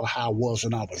example of how I was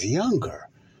when I was younger.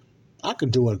 I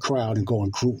could do a crowd and go in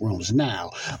group rooms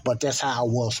now, but that's how I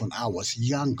was when I was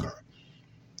younger.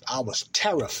 I was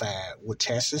terrified with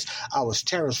tests. I was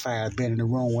terrified being in the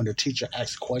room when the teacher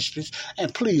asked questions.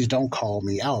 And please don't call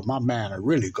me out. My mind would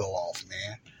really go off,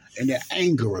 man. And that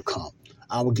anger would come.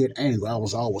 I would get angry. I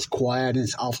was always quiet and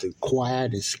often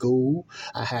quiet in school.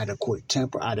 I had a quick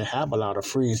temper. I didn't have a lot of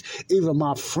friends. Even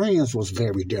my friends was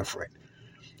very different.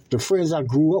 The friends I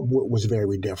grew up with was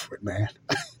very different, man.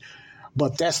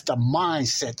 But that's the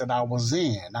mindset that I was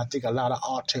in. I think a lot of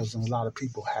autism, a lot of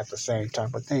people have the same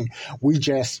type of thing. We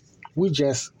just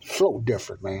float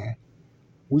different, man.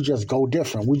 We just go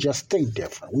different. We just think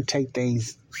different. We take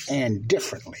things in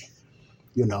differently,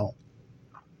 you know.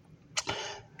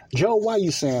 Joe, why are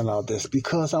you saying all this?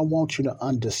 Because I want you to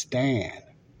understand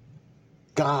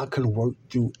God can work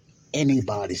through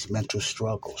anybody's mental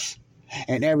struggles.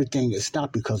 And everything is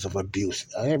not because of abuse.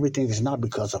 Everything is not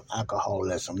because of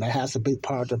alcoholism. That has a big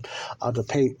part of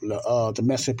the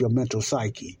mess up your mental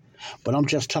psyche. But I'm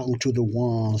just talking to the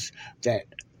ones that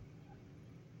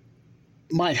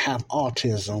might have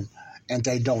autism and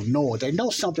they don't know it. They know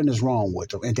something is wrong with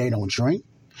them and they don't drink.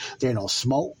 They don't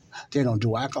smoke. They don't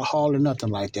do alcohol or nothing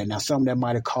like that. Now, some of that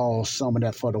might have caused some of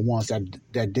that for the ones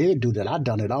that did do that. I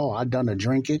done it all. I done the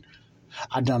drinking.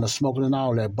 I done the smoking and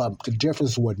all that. But the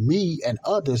difference with me and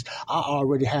others, I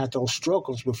already had those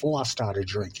struggles before I started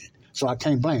drinking. So I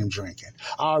can't blame drinking.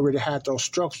 I already had those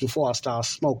struggles before I started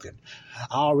smoking.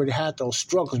 I already had those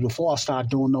struggles before I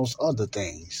started doing those other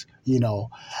things. You know,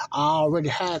 I already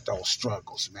had those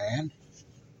struggles, man,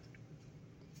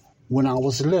 when I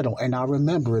was little. And I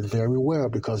remember it very well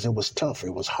because it was tough.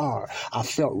 It was hard. I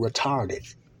felt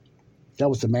retarded. That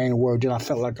was the main word. Then I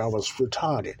felt like I was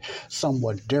retarded.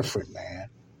 Somewhat different, man.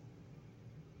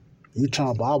 You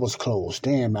talking about I was closed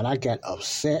in, man. I got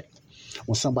upset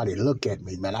when somebody looked at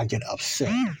me, man. I get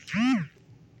upset.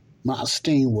 My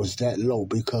esteem was that low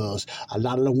because a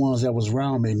lot of the ones that was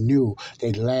around me knew.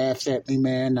 They laughed at me,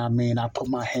 man. I mean, I put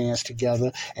my hands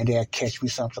together and they'd catch me,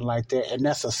 something like that. And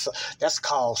that's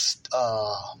called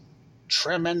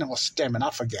trimming or stemming. I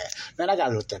forget. Man, I got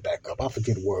to look that back up. I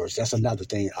forget words. That's another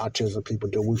thing autism people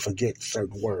do. We forget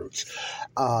certain words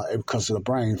because of the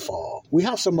brain fog. We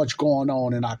have so much going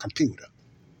on in our computer.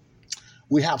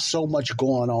 And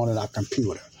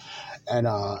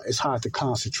it's hard to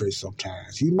concentrate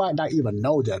sometimes. You might not even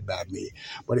know that about me.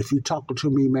 But if you talk to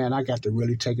me, man, I got to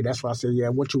really take it. That's why I say, yeah,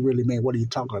 what you really mean? What are you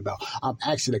talking about? I'm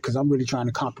asking it because I'm really trying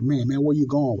to comprehend. Man, where you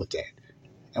going with that?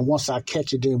 And once I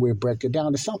catch it, then we'll break it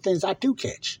down. There's some things I do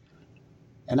catch.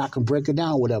 And I can break it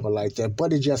down, whatever like that.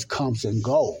 But it just comes and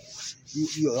goes.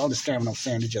 You understand what I'm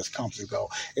saying? It just comes and goes.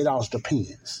 It all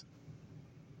depends.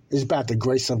 It's about the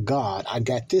grace of God. I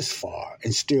got this far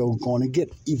and still going to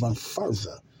get even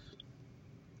further.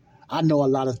 I know a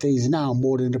lot of things now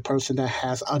more than the person that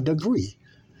has a degree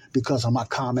because of my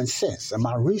common sense and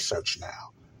my research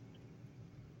now.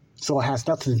 So it has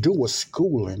nothing to do with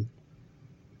schooling.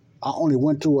 I only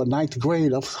went through a 9th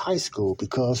grade of high school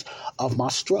because of my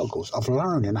struggles of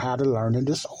learning how to learn in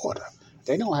disorder.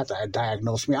 They don't have to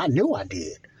diagnose me. I knew I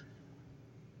did.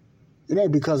 It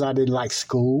ain't because I didn't like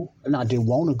school and I didn't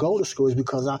want to go to school. It's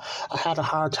because I had a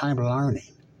hard time learning.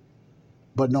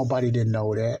 But nobody didn't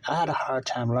know that. I had a hard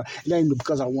time learning. It ain't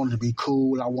because I wanted to be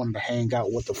cool. I wanted to hang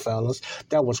out with the fellas.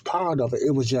 That was part of it.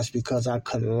 It was just because I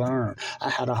couldn't learn. I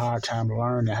had a hard time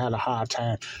learning. I had a hard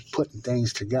time putting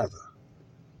things together.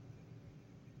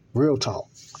 Real talk.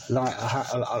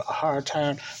 A hard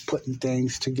time putting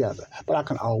things together. But I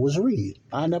can always read.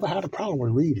 I never had a problem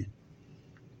with reading.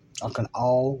 I can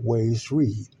always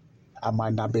read. I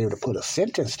might not be able to put a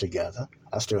sentence together.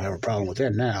 I still have a problem with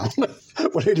that now.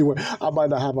 But anyway, I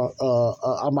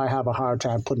might have a hard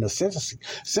time putting a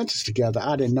sentence together.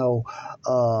 I didn't know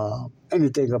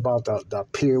anything about the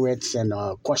periods and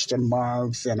question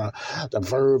marks and the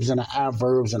verbs and the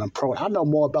adverbs and the pro. I know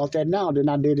more about that now than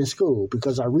I did in school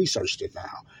because I researched it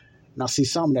now. Now, see,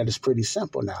 some of that is pretty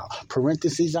simple now.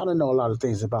 Parentheses, I don't know a lot of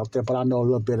things about that, but I know a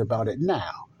little bit about it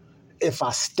now. If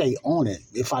I stay on it.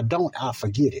 If I don't, I'll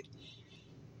forget it.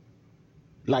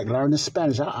 Like learning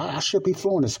Spanish. I should be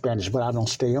fluent in Spanish, but I don't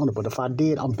stay on it. But if I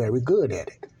did, I'm very good at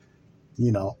it.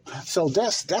 You know? So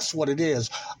that's what it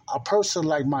is. A person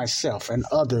like myself and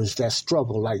others that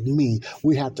struggle like me,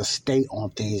 we have to stay on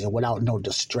things and without no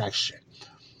distraction.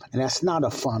 And that's not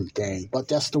a fun thing, but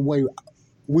that's the way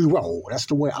we roll. That's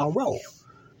the way I roll.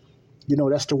 You know,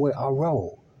 that's the way I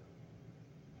roll.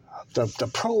 the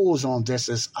pros on this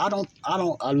is I don't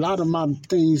a lot of my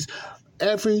things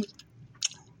I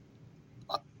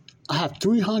have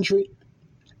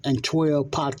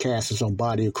 312 podcasts on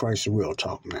Body of Christ Real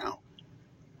Talk now.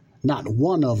 Not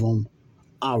one of them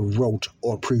I wrote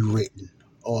or pre-written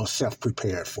or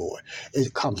self-prepared for it.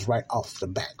 It comes right off the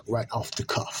back, right off the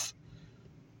cuff.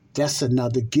 That's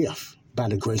another gift by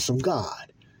the grace of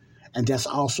God. And that's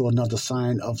also another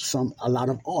sign of a lot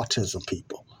of autism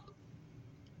people.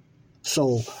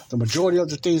 So the majority of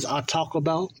the things I talk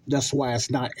about, that's why it's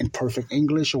not in perfect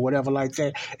English or whatever like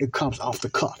that. It comes off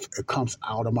the cuff. It comes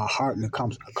out of my heart, and it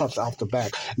comes off the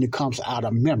back, and it comes out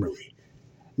of memory.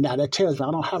 Now that tells me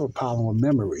I don't have a problem with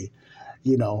memory.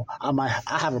 You know, I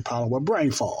have a problem with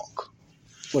brain fog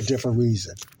for different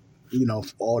reasons. You know,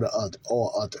 or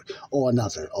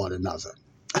another.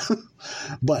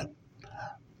 But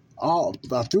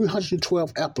about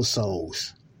 312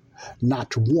 episodes,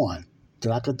 not one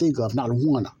that I could think of, not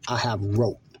one I have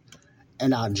wrote,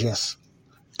 and I just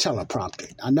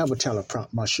teleprompted. I never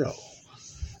teleprompt my show.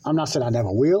 I'm not saying I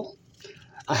never will.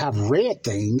 I have read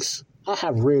things. I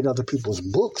have read other people's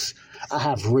books. I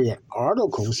have read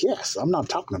articles. Yes, I'm not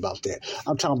talking about that.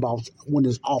 I'm talking about when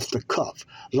it's off the cuff.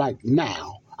 Like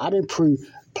now, I didn't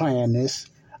pre-plan this.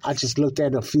 I just looked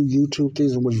at a few YouTube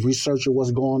things and was researching what's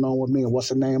going on with me and what's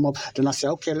the name of. Then I said,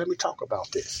 okay, let me talk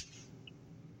about this.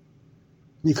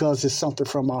 Because it's something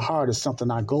from my heart. It's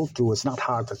something I go through. It's not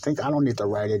hard to think. I don't need to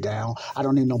write it down. I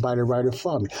don't need nobody to write it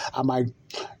for me. I might,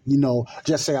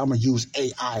 just say I'm going to use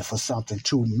AI for something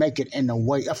to make it in a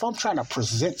way. If I'm trying to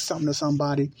present something to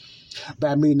somebody,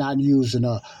 by me not using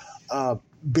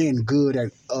being good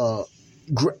at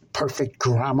perfect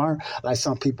grammar like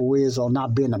some people is, or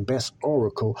not being the best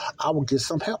oracle, I will get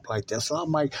some help like that. So I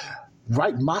might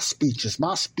write my speech,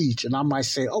 and I might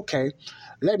say, okay,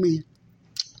 let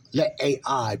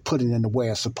AI put it in the way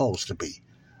it's supposed to be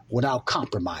without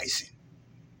compromising,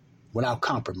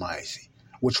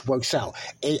 which works out.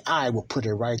 AI will put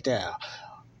it right there.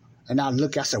 And I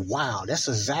said, wow, that's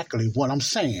exactly what I'm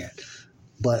saying.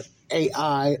 But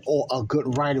AI or a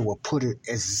good writer will put it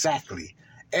exactly.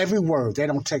 Every word, they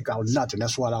don't take out nothing.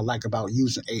 That's what I like about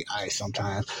using AI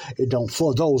sometimes. It don't,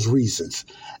 for those reasons.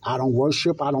 I don't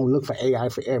worship. I don't look for AI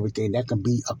for everything. That can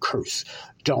be a curse.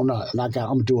 I'm going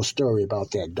to do a story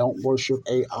about that. Don't worship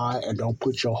AI and don't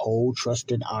put your whole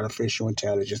trust in artificial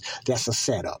intelligence. That's a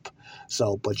setup.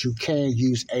 So, but you can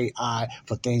use AI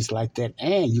for things like that,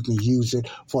 and you can use it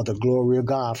for the glory of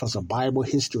God, for some Bible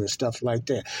history and stuff like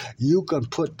that. You can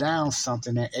put down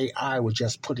something and AI will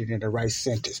just put it in the right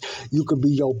sentence. You can be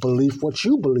your belief, what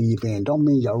you believe in. Don't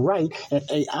mean you're right, and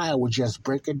AI will just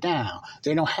break it down.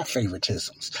 They don't have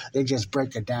favoritisms. They just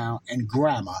break it down in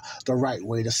grammar, the right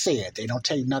way to say it. They don't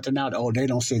take nothing out. Oh, they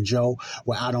don't say, Joe,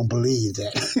 well, I don't believe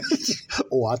that.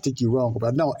 Or I think you're wrong.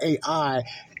 But no, AI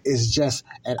is just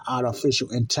an artificial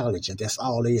intelligence. That's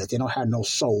all it is. They don't have no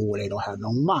soul. They don't have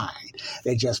no mind.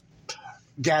 They just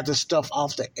gather stuff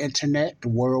off the internet, the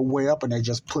World Web, and they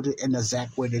just put it in the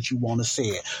exact way that you want to say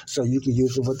it. So you can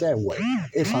use it for that way.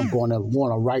 If I'm going to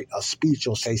want to write a speech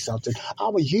or say something, I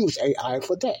would use AI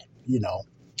for that,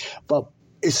 But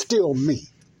it's still me.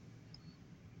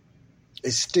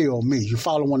 It's still me. You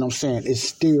follow what I'm saying? It's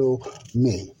still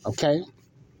me, okay?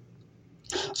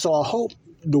 So I hope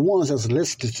the ones that's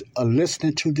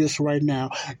listening to this right now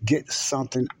get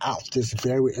something out, this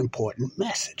very important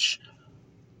message.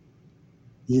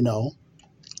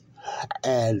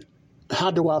 And how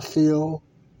do I feel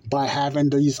by having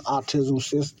these autism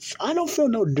systems? I don't feel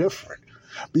no different,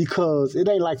 because it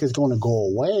ain't like it's going to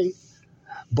go away.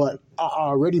 But I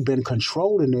already been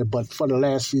controlling it. But for the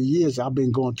last few years, I've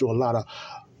been going through a lot of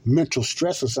mental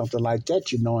stress or something like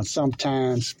that, and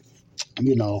sometimes,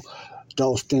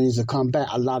 those things will come back.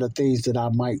 A lot of things that I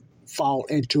might fall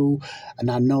into, and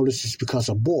I notice it's because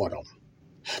of boredom.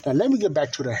 Now, let me get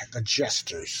back to the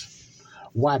gestures.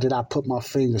 Why did I put my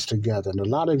fingers together? And a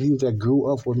lot of you that grew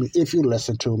up with me, if you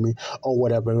listen to me or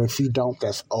whatever, if you don't,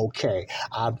 that's okay.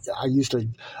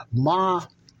 My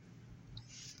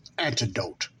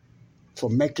antidote for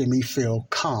making me feel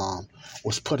calm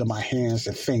was putting my hands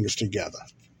and fingers together.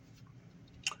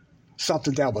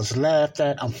 Something that was laughed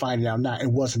at, I'm finding out now,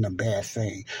 it wasn't a bad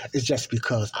thing. It's just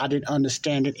because I didn't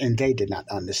understand it and they did not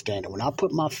understand it. When I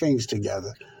put my fingers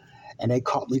together and they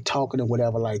caught me talking or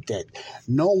whatever like that,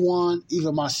 no one,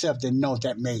 even myself, didn't know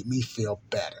that made me feel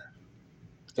better.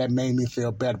 That made me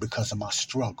feel better because of my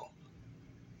struggle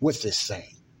with this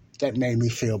thing. That made me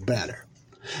feel better.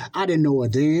 I didn't know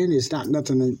it then. It's not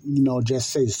nothing to,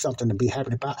 just say something to be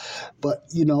happy about, but,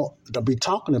 to be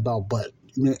talking about, but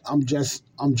I'm just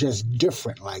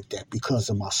different like that because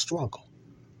of my struggle.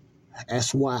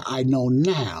 That's why I know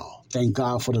now, thank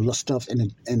God for the stuff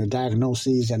in the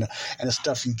diagnoses and the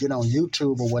stuff you get on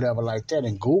YouTube or whatever like that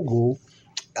and Google,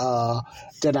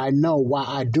 that I know why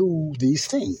I do these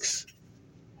things.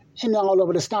 And all of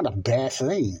it, it's not a bad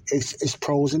thing. It's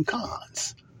pros and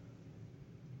cons.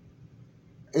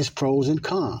 It's pros and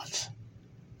cons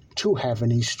to having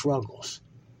these struggles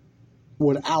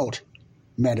without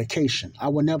medication. I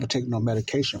would never take no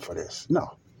medication for this.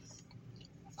 No.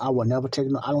 I will never take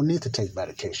I don't need to take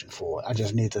medication for it. I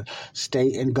just need to stay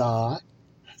in God,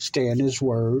 stay in His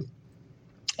Word,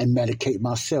 and medicate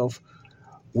myself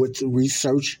with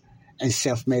research and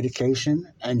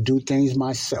self-medication and do things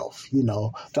myself,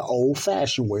 the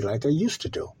old-fashioned way like they used to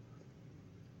do.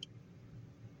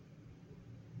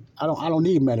 I don't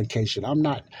need medication. I'm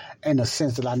not in the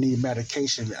sense that I need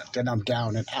medication that I'm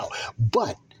down and out.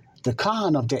 But the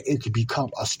con of that, it can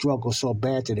become a struggle so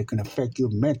bad that it can affect you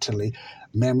mentally,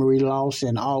 memory loss,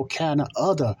 and all kind of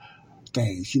other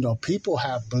things. People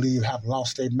have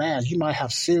lost their minds. You might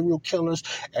have serial killers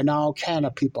and all kind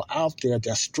of people out there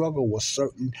that struggle with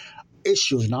certain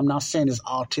issues. And I'm not saying it's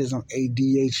autism,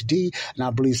 ADHD, and I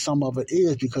believe some of it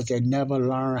is because they never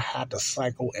learn how to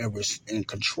cycle and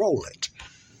control it.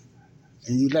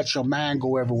 And you let your mind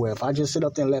go everywhere. If I just sit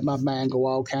up there and let my mind go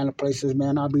all kind of places,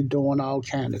 man, I'll be doing all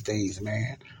kind of things,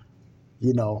 man,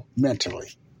 mentally.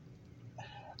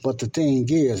 But the thing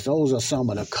is, those are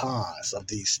some of the cons of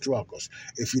these struggles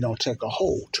if you don't take a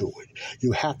hold to it.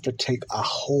 You have to take a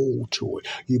hold to it.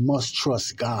 You must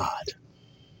trust God.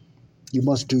 You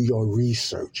must do your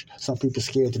research. Some people are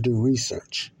scared to do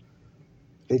research.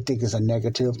 They think it's a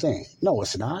negative thing. No,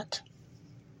 it's not.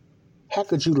 How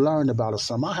could you learn about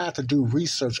something? I had to do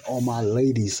research on my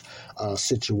lady's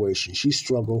situation. She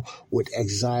struggled with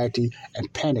anxiety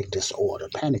and panic disorder,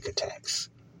 panic attacks.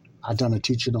 I've done a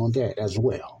teaching on that as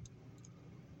well,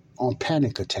 on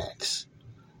panic attacks.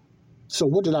 So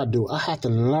what did I do? I had to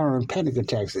learn panic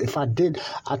attacks. If I did,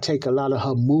 I take a lot of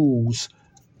her moves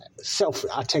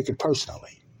I take it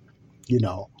personally,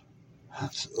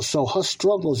 So her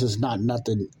struggles is not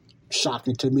nothing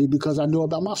shocking to me because I knew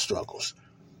about my struggles.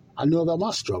 I knew about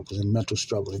my struggles and mental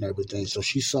struggles and everything. So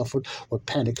she suffered with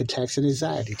panic attacks and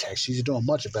anxiety attacks. She's doing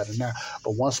much better now.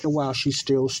 But once in a while, she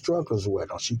still struggles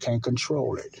with it. She can't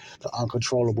control it. The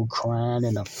uncontrollable crying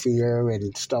and the fear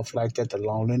and stuff like that, the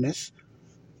loneliness.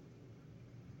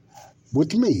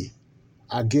 With me,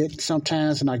 I get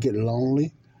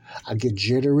lonely. I get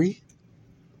jittery.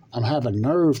 I'm having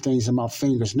nerve things in my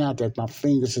fingers now that my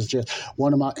fingers is just,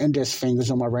 one of my index fingers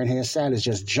on my right-hand side is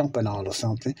just jumping out or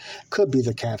something. Could be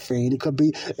the caffeine. It could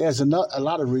be, there's a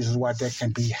lot of reasons why that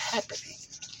can be happening.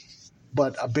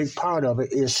 But a big part of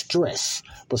it is stress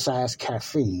besides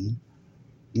caffeine,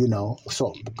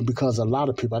 So because a lot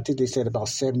of people, I think they said about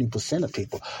 70% of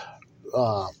people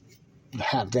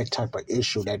have that type of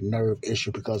issue, that nerve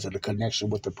issue because of the connection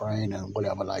with the brain and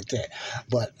whatever like that.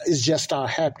 But it's just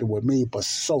started happening with me. But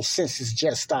so since it's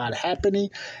just started happening,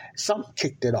 something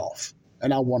kicked it off.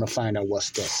 And I want to find out what's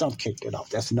that. Something kicked it off.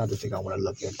 That's another thing I want to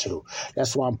look into.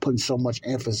 That's why I'm putting so much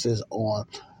emphasis on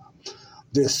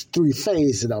this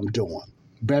 3-phase that I'm doing.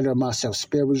 Better myself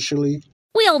spiritually.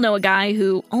 We all know a guy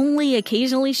who only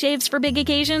occasionally shaves for big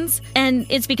occasions, and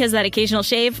it's because that occasional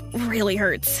shave really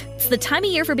hurts. It's the time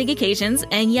of year for big occasions,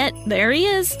 and yet there he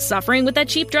is, suffering with that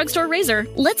cheap drugstore razor.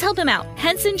 Let's help him out.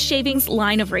 Henson Shaving's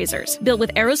line of razors, built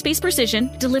with aerospace precision,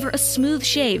 deliver a smooth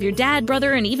shave your dad,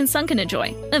 brother, and even son can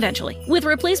enjoy, eventually. With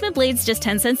replacement blades just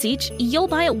 10 cents each, you'll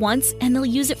buy it once, and they'll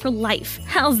use it for life.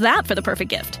 How's that for the perfect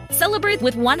gift? Celebrate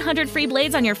with 100 free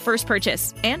blades on your first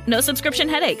purchase, and no subscription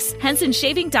headaches.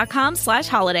 HensonShaving.com/holiday.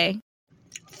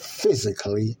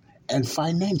 Physically and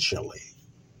financially,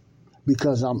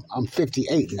 because I'm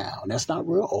 58 now, and that's not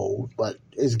real old, but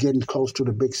it's getting close to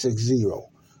the big 60,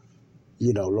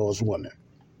 Lord's willing,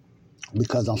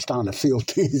 because I'm starting to feel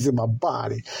things in my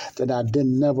body that I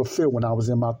didn't never feel when I was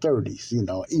in my 30s,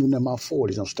 even in my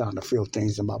 40s, I'm starting to feel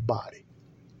things in my body.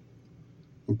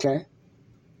 Okay?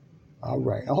 All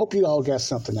right. I hope you all got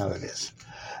something out of this.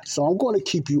 So I'm going to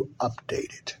keep you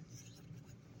updated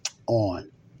on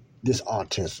this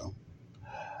autism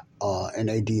and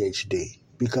ADHD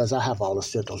because I have all the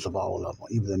symptoms of all of them,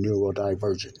 even the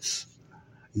neurodivergence,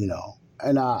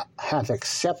 And I have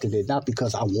accepted it, not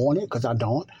because I want it, because I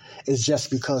don't. It's just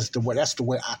because that's the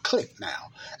way I click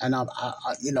now. And,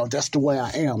 that's the way I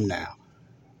am now.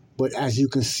 But as you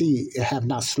can see, it have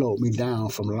not slowed me down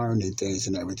from learning things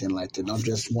and everything like that. I'm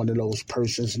just one of those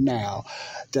persons now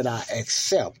that I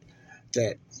accept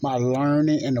that my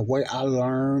learning and the way I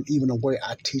learn, even the way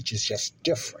I teach is just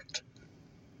different.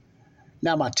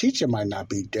 Now, my teaching might not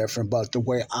be different, but the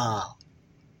way I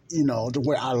the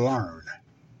way I learn,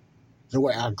 the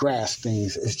way I grasp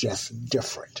things is just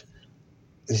different.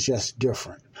 It's just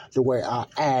different. The way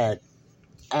I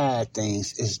add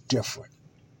things is different.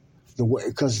 The way,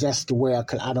 because that's the way I'm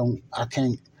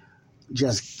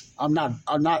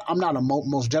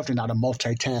most definitely not a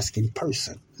multitasking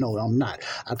person. No, I'm not.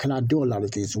 I cannot do a lot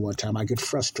of things at one time. I get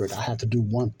frustrated. I have to do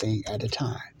one thing at a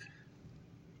time.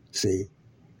 See?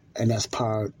 And that's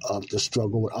part of the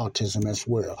struggle with autism as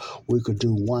well. We could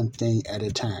do one thing at a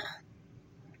time.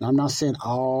 Now, I'm not saying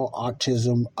all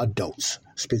autism adults,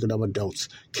 speaking of adults,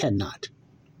 cannot.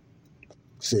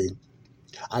 See,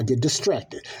 I get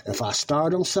distracted. If I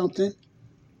start on something,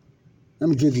 let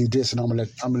me give you this, and I'm gonna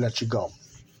let you go.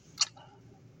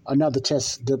 Another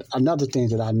thing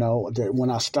that I know, that when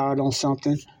I start on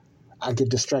something, I get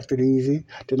distracted easy.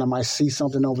 Then I might see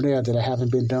something over there that I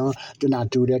haven't been done. Then I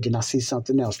do that. Then I see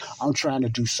something else. I'm trying to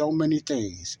do so many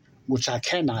things, which I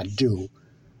cannot do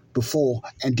before.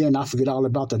 And then I forget all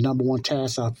about the number one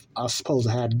task I was supposed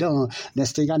to have done.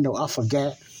 Next thing I know, I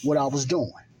forgot what I was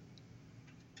doing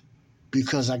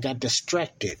because I got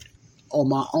distracted on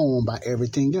my own by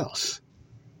everything else.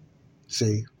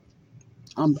 See,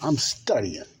 I'm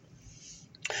studying.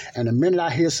 And the minute I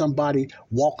hear somebody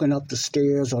walking up the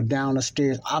stairs or down the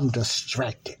stairs, I'm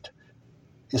distracted.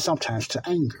 And sometimes to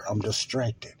anger, I'm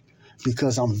distracted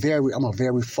because I'm a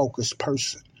very focused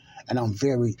person, and I'm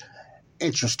very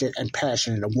interested and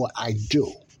passionate in what I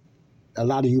do. A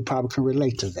lot of you probably can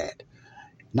relate to that.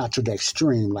 Not to the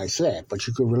extreme like that, but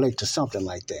you can relate to something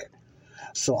like that.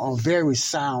 So I'm very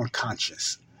sound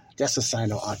conscious. That's a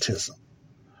sign of autism.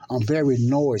 I'm very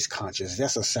noise conscious.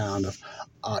 That's a sign of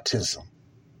autism.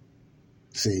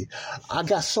 See, I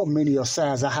got so many of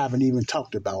signs I haven't even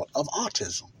talked about of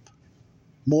autism,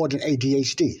 more than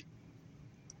ADHD.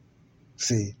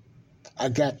 See, I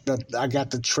got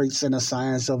the traits and the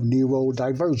signs of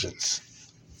neurodivergence.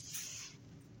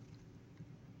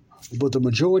 But the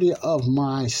majority of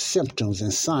my symptoms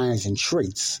and signs and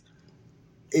traits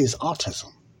is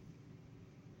autism.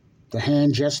 The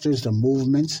hand gestures, the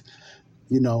movements,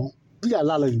 we got a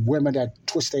lot of women that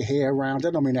twist their hair around.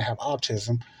 That don't mean they have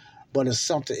autism. But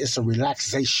it's a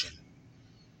relaxation.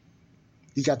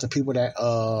 You got the people that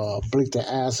blink their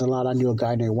eyes a lot. I knew a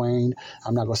guy named Wayne.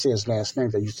 I'm not going to say his last name.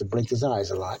 That used to blink his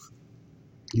eyes a lot.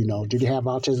 Did he have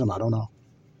autism? I don't know.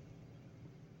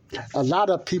 A lot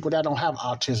of people that don't have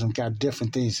autism got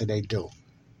different things that they do.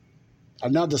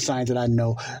 Another sign that I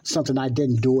know, something I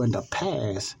didn't do in the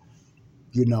past,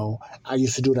 I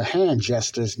used to do the hand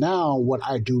gestures. Now, what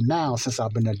I do now, since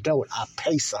I've been an adult, I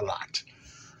pace a lot.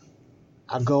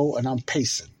 I go and I'm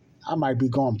pacing. I might be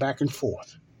going back and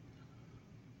forth.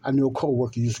 I knew a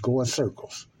coworker used to go in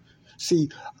circles. See,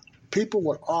 people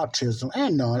with autism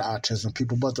and non-autism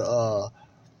people, but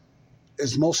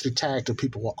it's mostly tagged to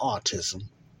people with autism,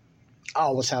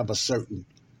 always have a certain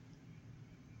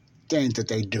thing that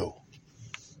they do.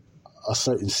 A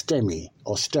certain stemmer,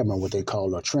 what they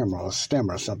call a tremor or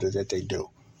stemmer, something that they do.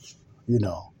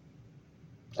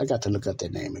 I got to look up their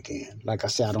name again. Like I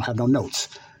said, I don't have no notes.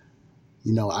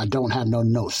 I don't have no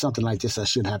notes. Something like this, I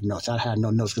should have notes. I had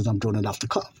no notes because I'm doing it off the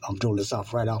cuff. I'm doing this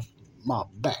right off my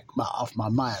back, off my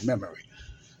mind memory.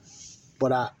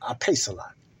 But I pace a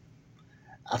lot.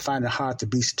 I find it hard to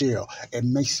be still. It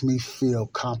makes me feel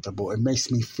comfortable. It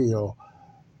makes me feel,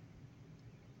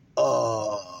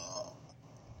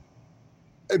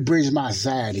 it brings my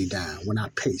anxiety down when I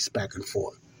pace back and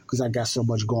forth because I got so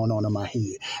much going on in my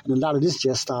head. And a lot of this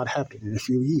just started happening in a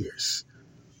few years.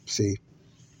 See?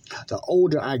 The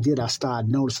older I get, I start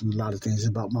noticing a lot of things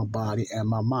about my body and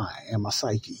my mind and my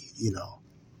psyche,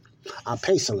 I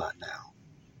pace a lot now.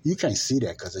 You can't see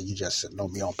that because you just know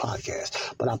me on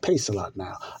podcasts, but I pace a lot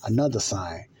now. Another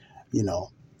sign,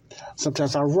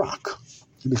 sometimes I rock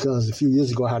because a few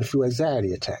years ago I had a few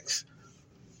anxiety attacks.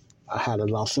 I had a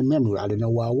loss of memory. I didn't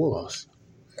know where I was.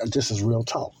 And this is real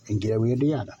talk in Gary,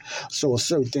 Indiana. So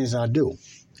certain things I do,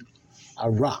 I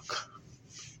rock.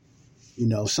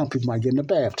 Some people might get in the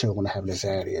bathtub when they have an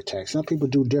anxiety attack. Some people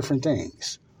do different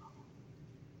things.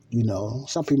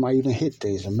 Some people might even hit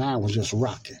things. And mine was just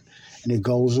rocking. And it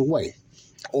goes away.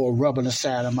 Or rubbing the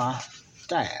side of my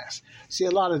thighs. See,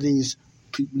 a lot of these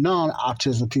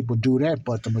non-autism people do that,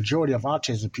 but the majority of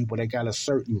autism people, they got a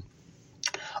certain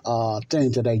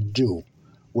thing that they do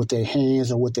with their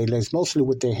hands or with their legs, mostly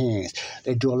with their hands.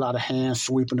 They do a lot of hand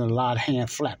sweeping and a lot of hand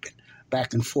flapping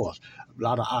back and forth. A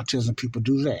lot of autism people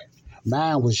do that.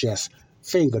 Mine was just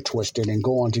finger twisting and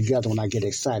going together when I get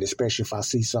excited, especially if I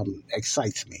see something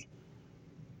excites me.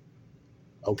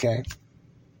 Okay?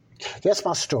 That's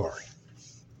my story.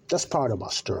 That's part of my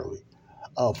story.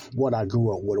 of what I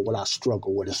grew up with, what I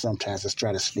struggle with, and sometimes it's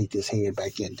trying to sneak his head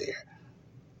back in there.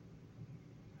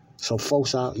 So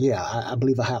folks, I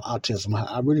believe I have autism.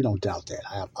 I really don't doubt that.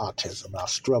 I have autism. I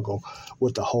struggle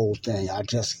with the whole thing.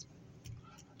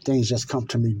 Things just come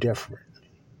to me different.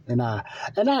 And I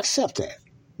accept that.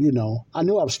 You know, I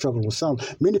knew I was struggling with something.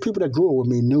 Many people that grew up with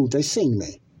me knew, they seen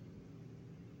me.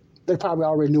 They probably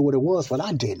already knew what it was, but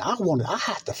I didn't. I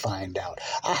had to find out.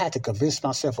 I had to convince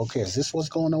myself, okay, is this what's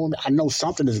going on with me? I know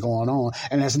something is going on,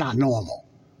 and that's not normal.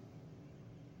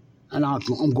 And I'm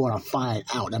going to find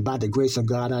out. And by the grace of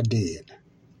God, I did.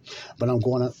 But I'm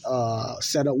going to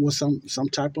set up with some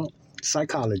type of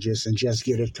psychologist and just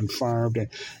get it confirmed and,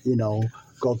 you know,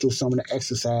 go through some of the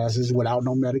exercises without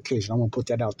no medication. I'm going to put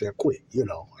that out there quick. You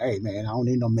know, hey, man, I don't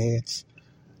need no meds.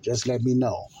 Just let me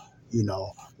know, you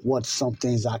know, what some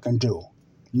things I can do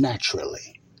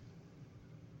naturally.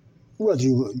 Whether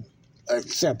you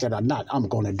accept that or not, I'm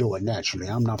going to do it naturally.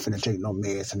 I'm not going to take no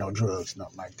meds and no drugs,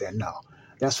 nothing like that. No.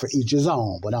 That's for each his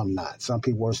own, but I'm not. Some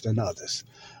people worse than others.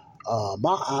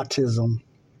 My autism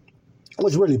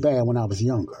was really bad when I was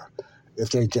younger.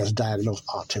 If they just diagnosed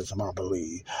autism, I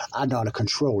believe. I know how to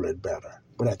control it better.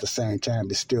 But at the same time,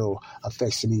 it still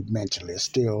affects me mentally. It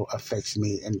still affects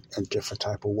me in different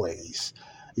type of ways,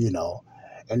 you know.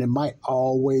 And it might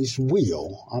always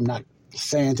will. I'm not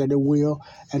saying that it will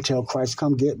until Christ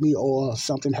come get me or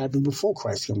something happened before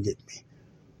Christ come get me.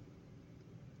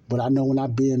 But I know when I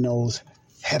be in those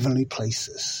heavenly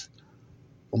places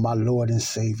with my Lord and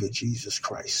Savior, Jesus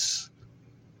Christ,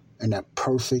 and that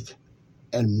perfect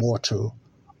and mortal,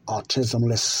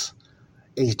 autismless,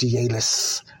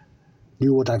 ADA-less,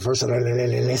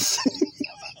 neurodiversity-less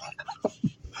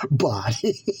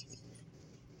body.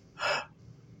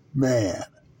 Man,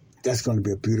 that's going to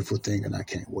be a beautiful thing, and I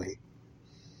can't wait.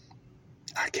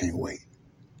 I can't wait.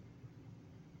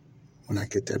 When I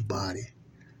get that body,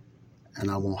 and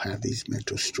I won't have these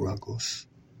mental struggles,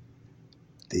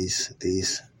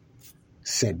 these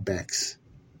setbacks,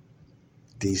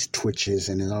 these twitches,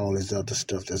 and then all this other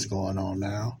stuff that's going on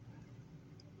now.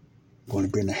 I'm going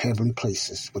to be in the heavenly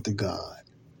places with the God.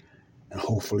 And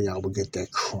hopefully I will get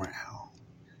that crown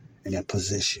and that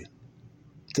position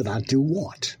that I do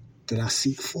want, that I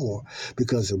seek for.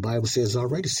 Because the Bible says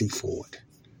already seek for it.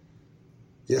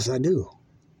 Yes, I do.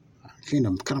 I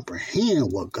can't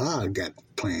comprehend what God got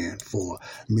planned for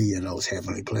me in those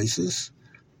heavenly places.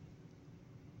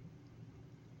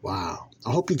 Wow.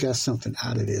 I hope you got something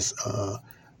out of this,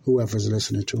 whoever's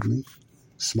listening to me.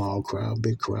 Small crowd,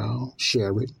 big crowd.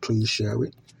 Share it. Please share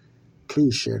it.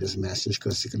 Please share this message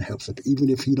because it can help some. Even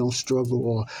if you don't struggle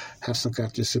or have some kind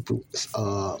of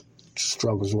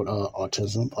struggles with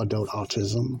autism, adult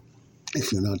autism,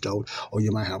 if you're an adult, or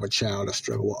you might have a child that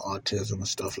struggle with autism and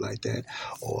stuff like that,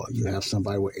 or you have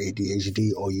somebody with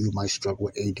ADHD, or you might struggle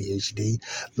with ADHD.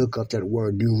 Look up that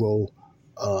word neuro.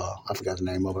 I forgot the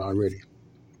name of it already.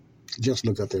 Just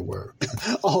look up that word.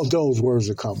 All those words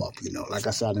will come up, you know. Like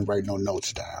I said, I didn't write no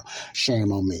notes down.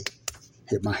 Shame on me.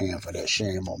 Hit my hand for that.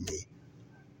 Shame on me.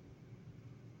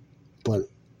 But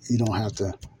you don't have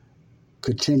to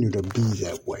continue to be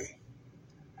that way.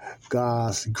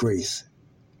 God's grace,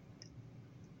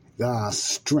 God's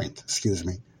strength,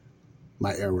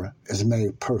 my error, is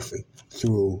made perfect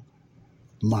through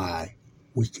my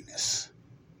weakness,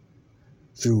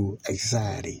 through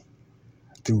anxiety,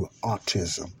 through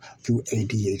autism, through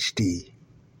ADHD,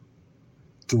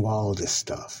 through all this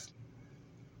stuff.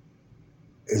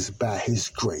 It's by His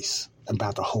grace and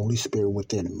by the Holy Spirit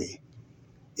within me,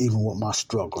 even with my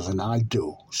struggles, and I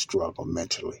do struggle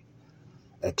mentally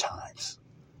at times.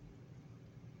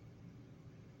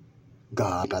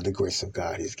 God, by the grace of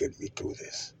God, He's getting me through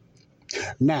this.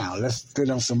 Now, let's get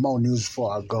on some more news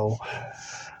before I go.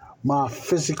 My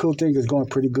physical thing is going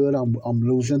pretty good. I'm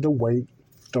losing the weight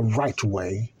the right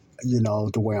way, you know,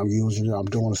 the way I'm using it. I'm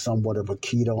doing somewhat of a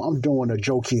keto. I'm doing a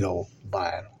Joe Keto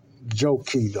diet. Joe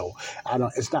Keto.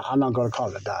 I'm not going to call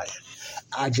it a diet.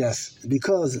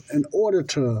 Because in order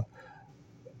to,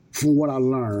 from what I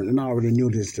learned, and I already knew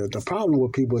this, the problem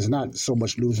with people is not so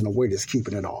much losing the weight, it's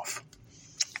keeping it off.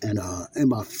 And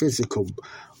my physical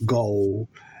goal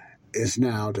is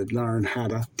now to learn how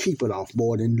to keep it off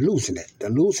more than losing it. The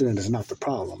losing it is not the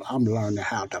problem. I'm learning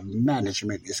how the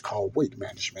management is called weight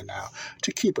management now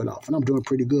to keep it off. And I'm doing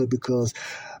pretty good because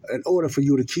in order for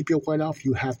you to keep your weight off,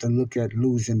 you have to look at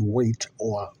losing weight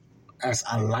or as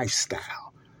a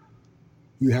lifestyle.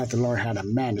 You have to learn how to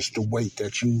manage the weight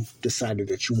that you decided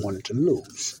that you wanted to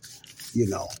lose, you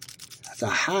know. The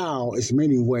how is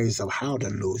many ways of how to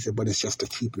lose it, but it's just to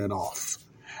keeping it off.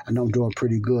 And I'm doing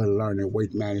pretty good learning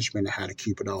weight management and how to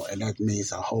keep it on. And that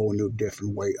means a whole new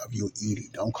different way of you eating.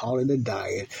 Don't call it a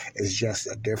diet. It's just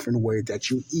a different way that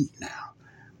you eat now.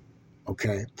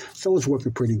 Okay, so it's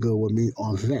working pretty good with me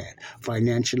on that.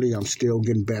 Financially, I'm still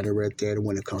getting better at that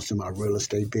when it comes to my real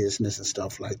estate business and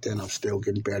stuff like that. I'm still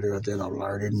getting better at that. I'm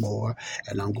learning more,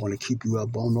 and I'm going to keep you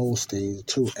up on those things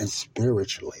too. And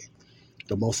spiritually,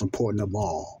 the most important of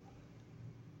all,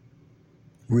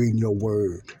 reading your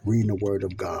word, reading the word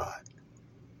of God.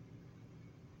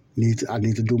 I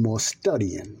need to do more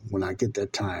studying when I get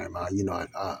that time.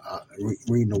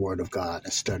 Reading the word of God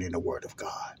and studying the word of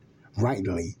God.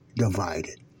 Rightly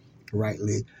divided.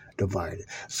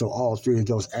 So all three of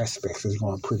those aspects is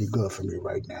going pretty good for me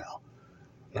right now.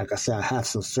 Like I said, I have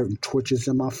some certain twitches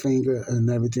in my finger and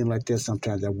everything like that.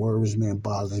 Sometimes that worries me and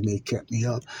bothers me, kept me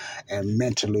up. And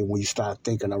mentally, when you start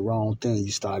thinking the wrong thing,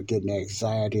 you start getting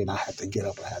anxiety, and I have to get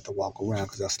up and I have to walk around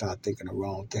because I start thinking the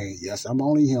wrong thing. Yes, I'm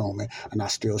only human, and I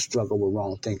still struggle with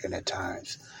wrong thinking at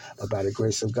times. But by the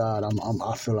grace of God,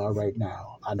 I feel all right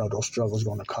now. I know those struggles are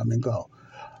going to come and go.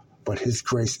 But His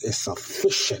grace is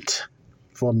sufficient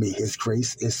for me. His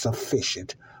grace is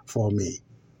sufficient for me.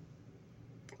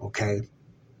 Okay?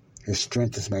 His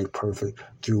strength is made perfect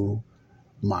through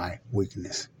my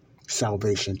weakness.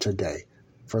 Salvation today.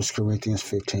 1 Corinthians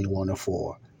 15,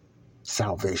 1-4.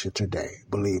 Salvation today.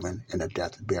 Believing in the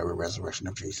death, burial, resurrection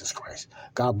of Jesus Christ.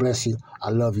 God bless you.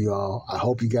 I love you all. I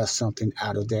hope you got something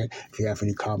out of that. If you have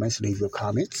any comments, leave your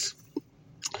comments.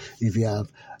 If you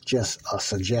have just a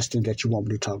suggestion that you want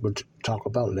me to talk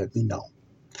about, let me know.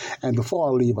 And before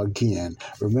I leave again,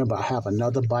 remember I have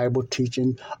another Bible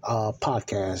teaching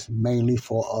podcast mainly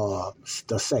for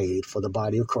the saved, for the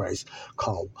body of Christ,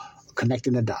 called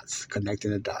Connecting the Dots.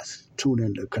 Tune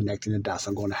in to Connecting the Dots.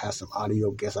 I'm going to have some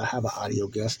audio guests. I have an audio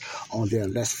guest on there,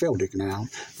 Les Feldick now,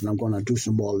 and I'm going to do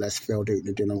some more Les Feldick,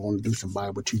 and then I'm going to do some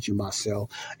Bible teaching myself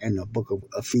in the book of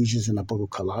Ephesians and the book of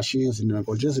Colossians, and then I'm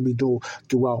going to just be doing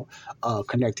throughout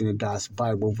Connecting the Dots,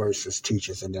 Bible verses,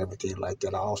 teachers, and everything like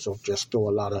that. I also just throw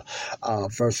a lot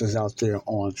of verses out there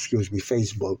on,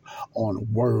 Facebook, on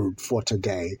Word for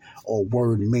Today or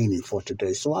Word Meaning for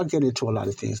Today. So I get into a lot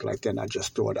of things like that, and I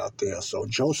just throw it out there. So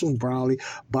Joseph Brownlee,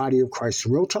 Body of Christ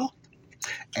Real Talk,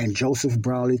 and Joseph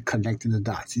Brownlee, Connecting the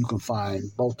Dots. You can find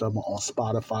both of them on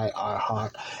Spotify,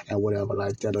 iHeart, and whatever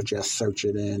like that, or just search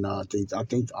it in things. I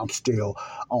think I'm still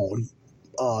on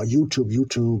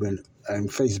YouTube and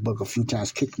Facebook a few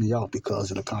times kicked me off because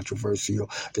of the controversial,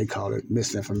 they call it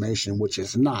misinformation, which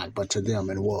is not, but to them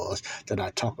it was, that I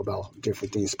talk about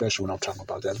different things, especially when I'm talking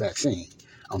about that vaccine.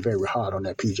 I'm very hard on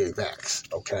that PJ Vax,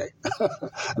 okay?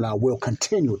 And I will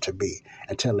continue to be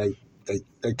until they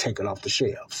take it off the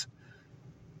shelves.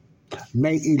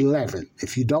 May 11th,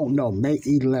 if you don't know, May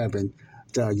 11th,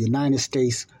 the United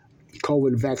States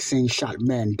COVID vaccine shot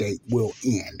mandate will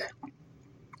end.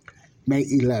 May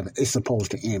 11th, it's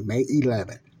supposed to end, May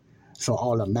 11th. So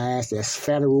all the masks, that's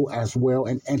federal as well,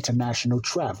 and international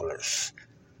travelers.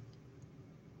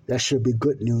 That should be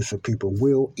good news for people.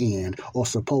 Will end, or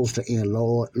supposed to end,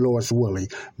 Lord's willing,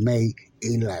 May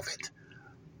 11th.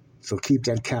 So keep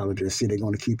that calendar. See, they're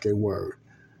going to keep their word.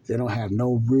 They don't have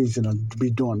no reason to be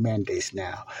doing mandates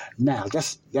now. Now,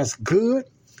 that's good,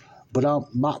 but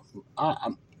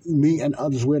me and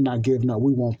others, we're not giving up.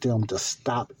 We want them to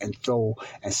stop the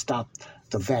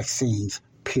vaccines,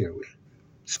 period.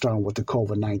 Starting with the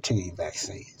COVID-19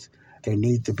 vaccines. They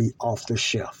need to be off the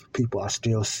shelf. People are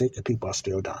still sick and people are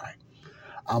still dying.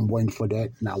 I'm waiting for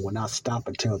that. Now, will not stop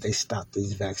until they stop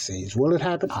these vaccines. Will it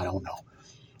happen? I don't know.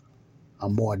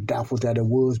 I'm more doubtful that it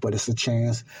was, but it's a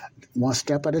chance. One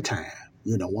step at a time.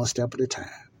 One step at a time.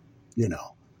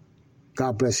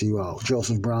 God bless you all.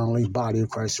 Joseph Brownlee, Body of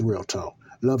Christ Real Talk.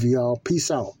 Love you all.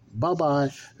 Peace out. Bye-bye.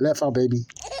 Left out, baby.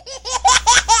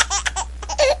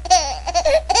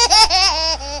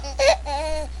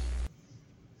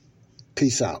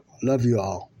 Peace out. Love you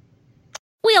all.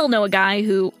 We all know a guy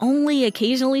who only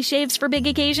occasionally shaves for big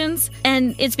occasions,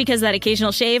 and it's because that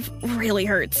occasional shave really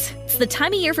hurts. It's the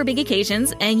time of year for big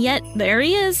occasions, and yet there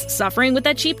he is, suffering with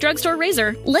that cheap drugstore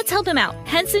razor. Let's help him out.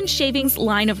 Henson Shaving's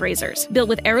line of razors, built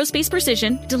with aerospace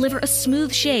precision, deliver a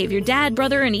smooth shave your dad,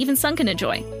 brother, and even son can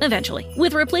enjoy, eventually.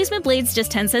 With replacement blades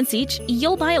just 10 cents each,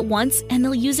 you'll buy it once, and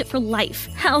they'll use it for life.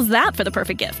 How's that for the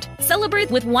perfect gift? Celebrate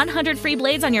with 100 free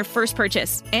blades on your first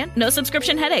purchase, and no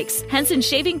subscription headaches.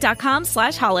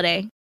 HensonShaving.com/holiday.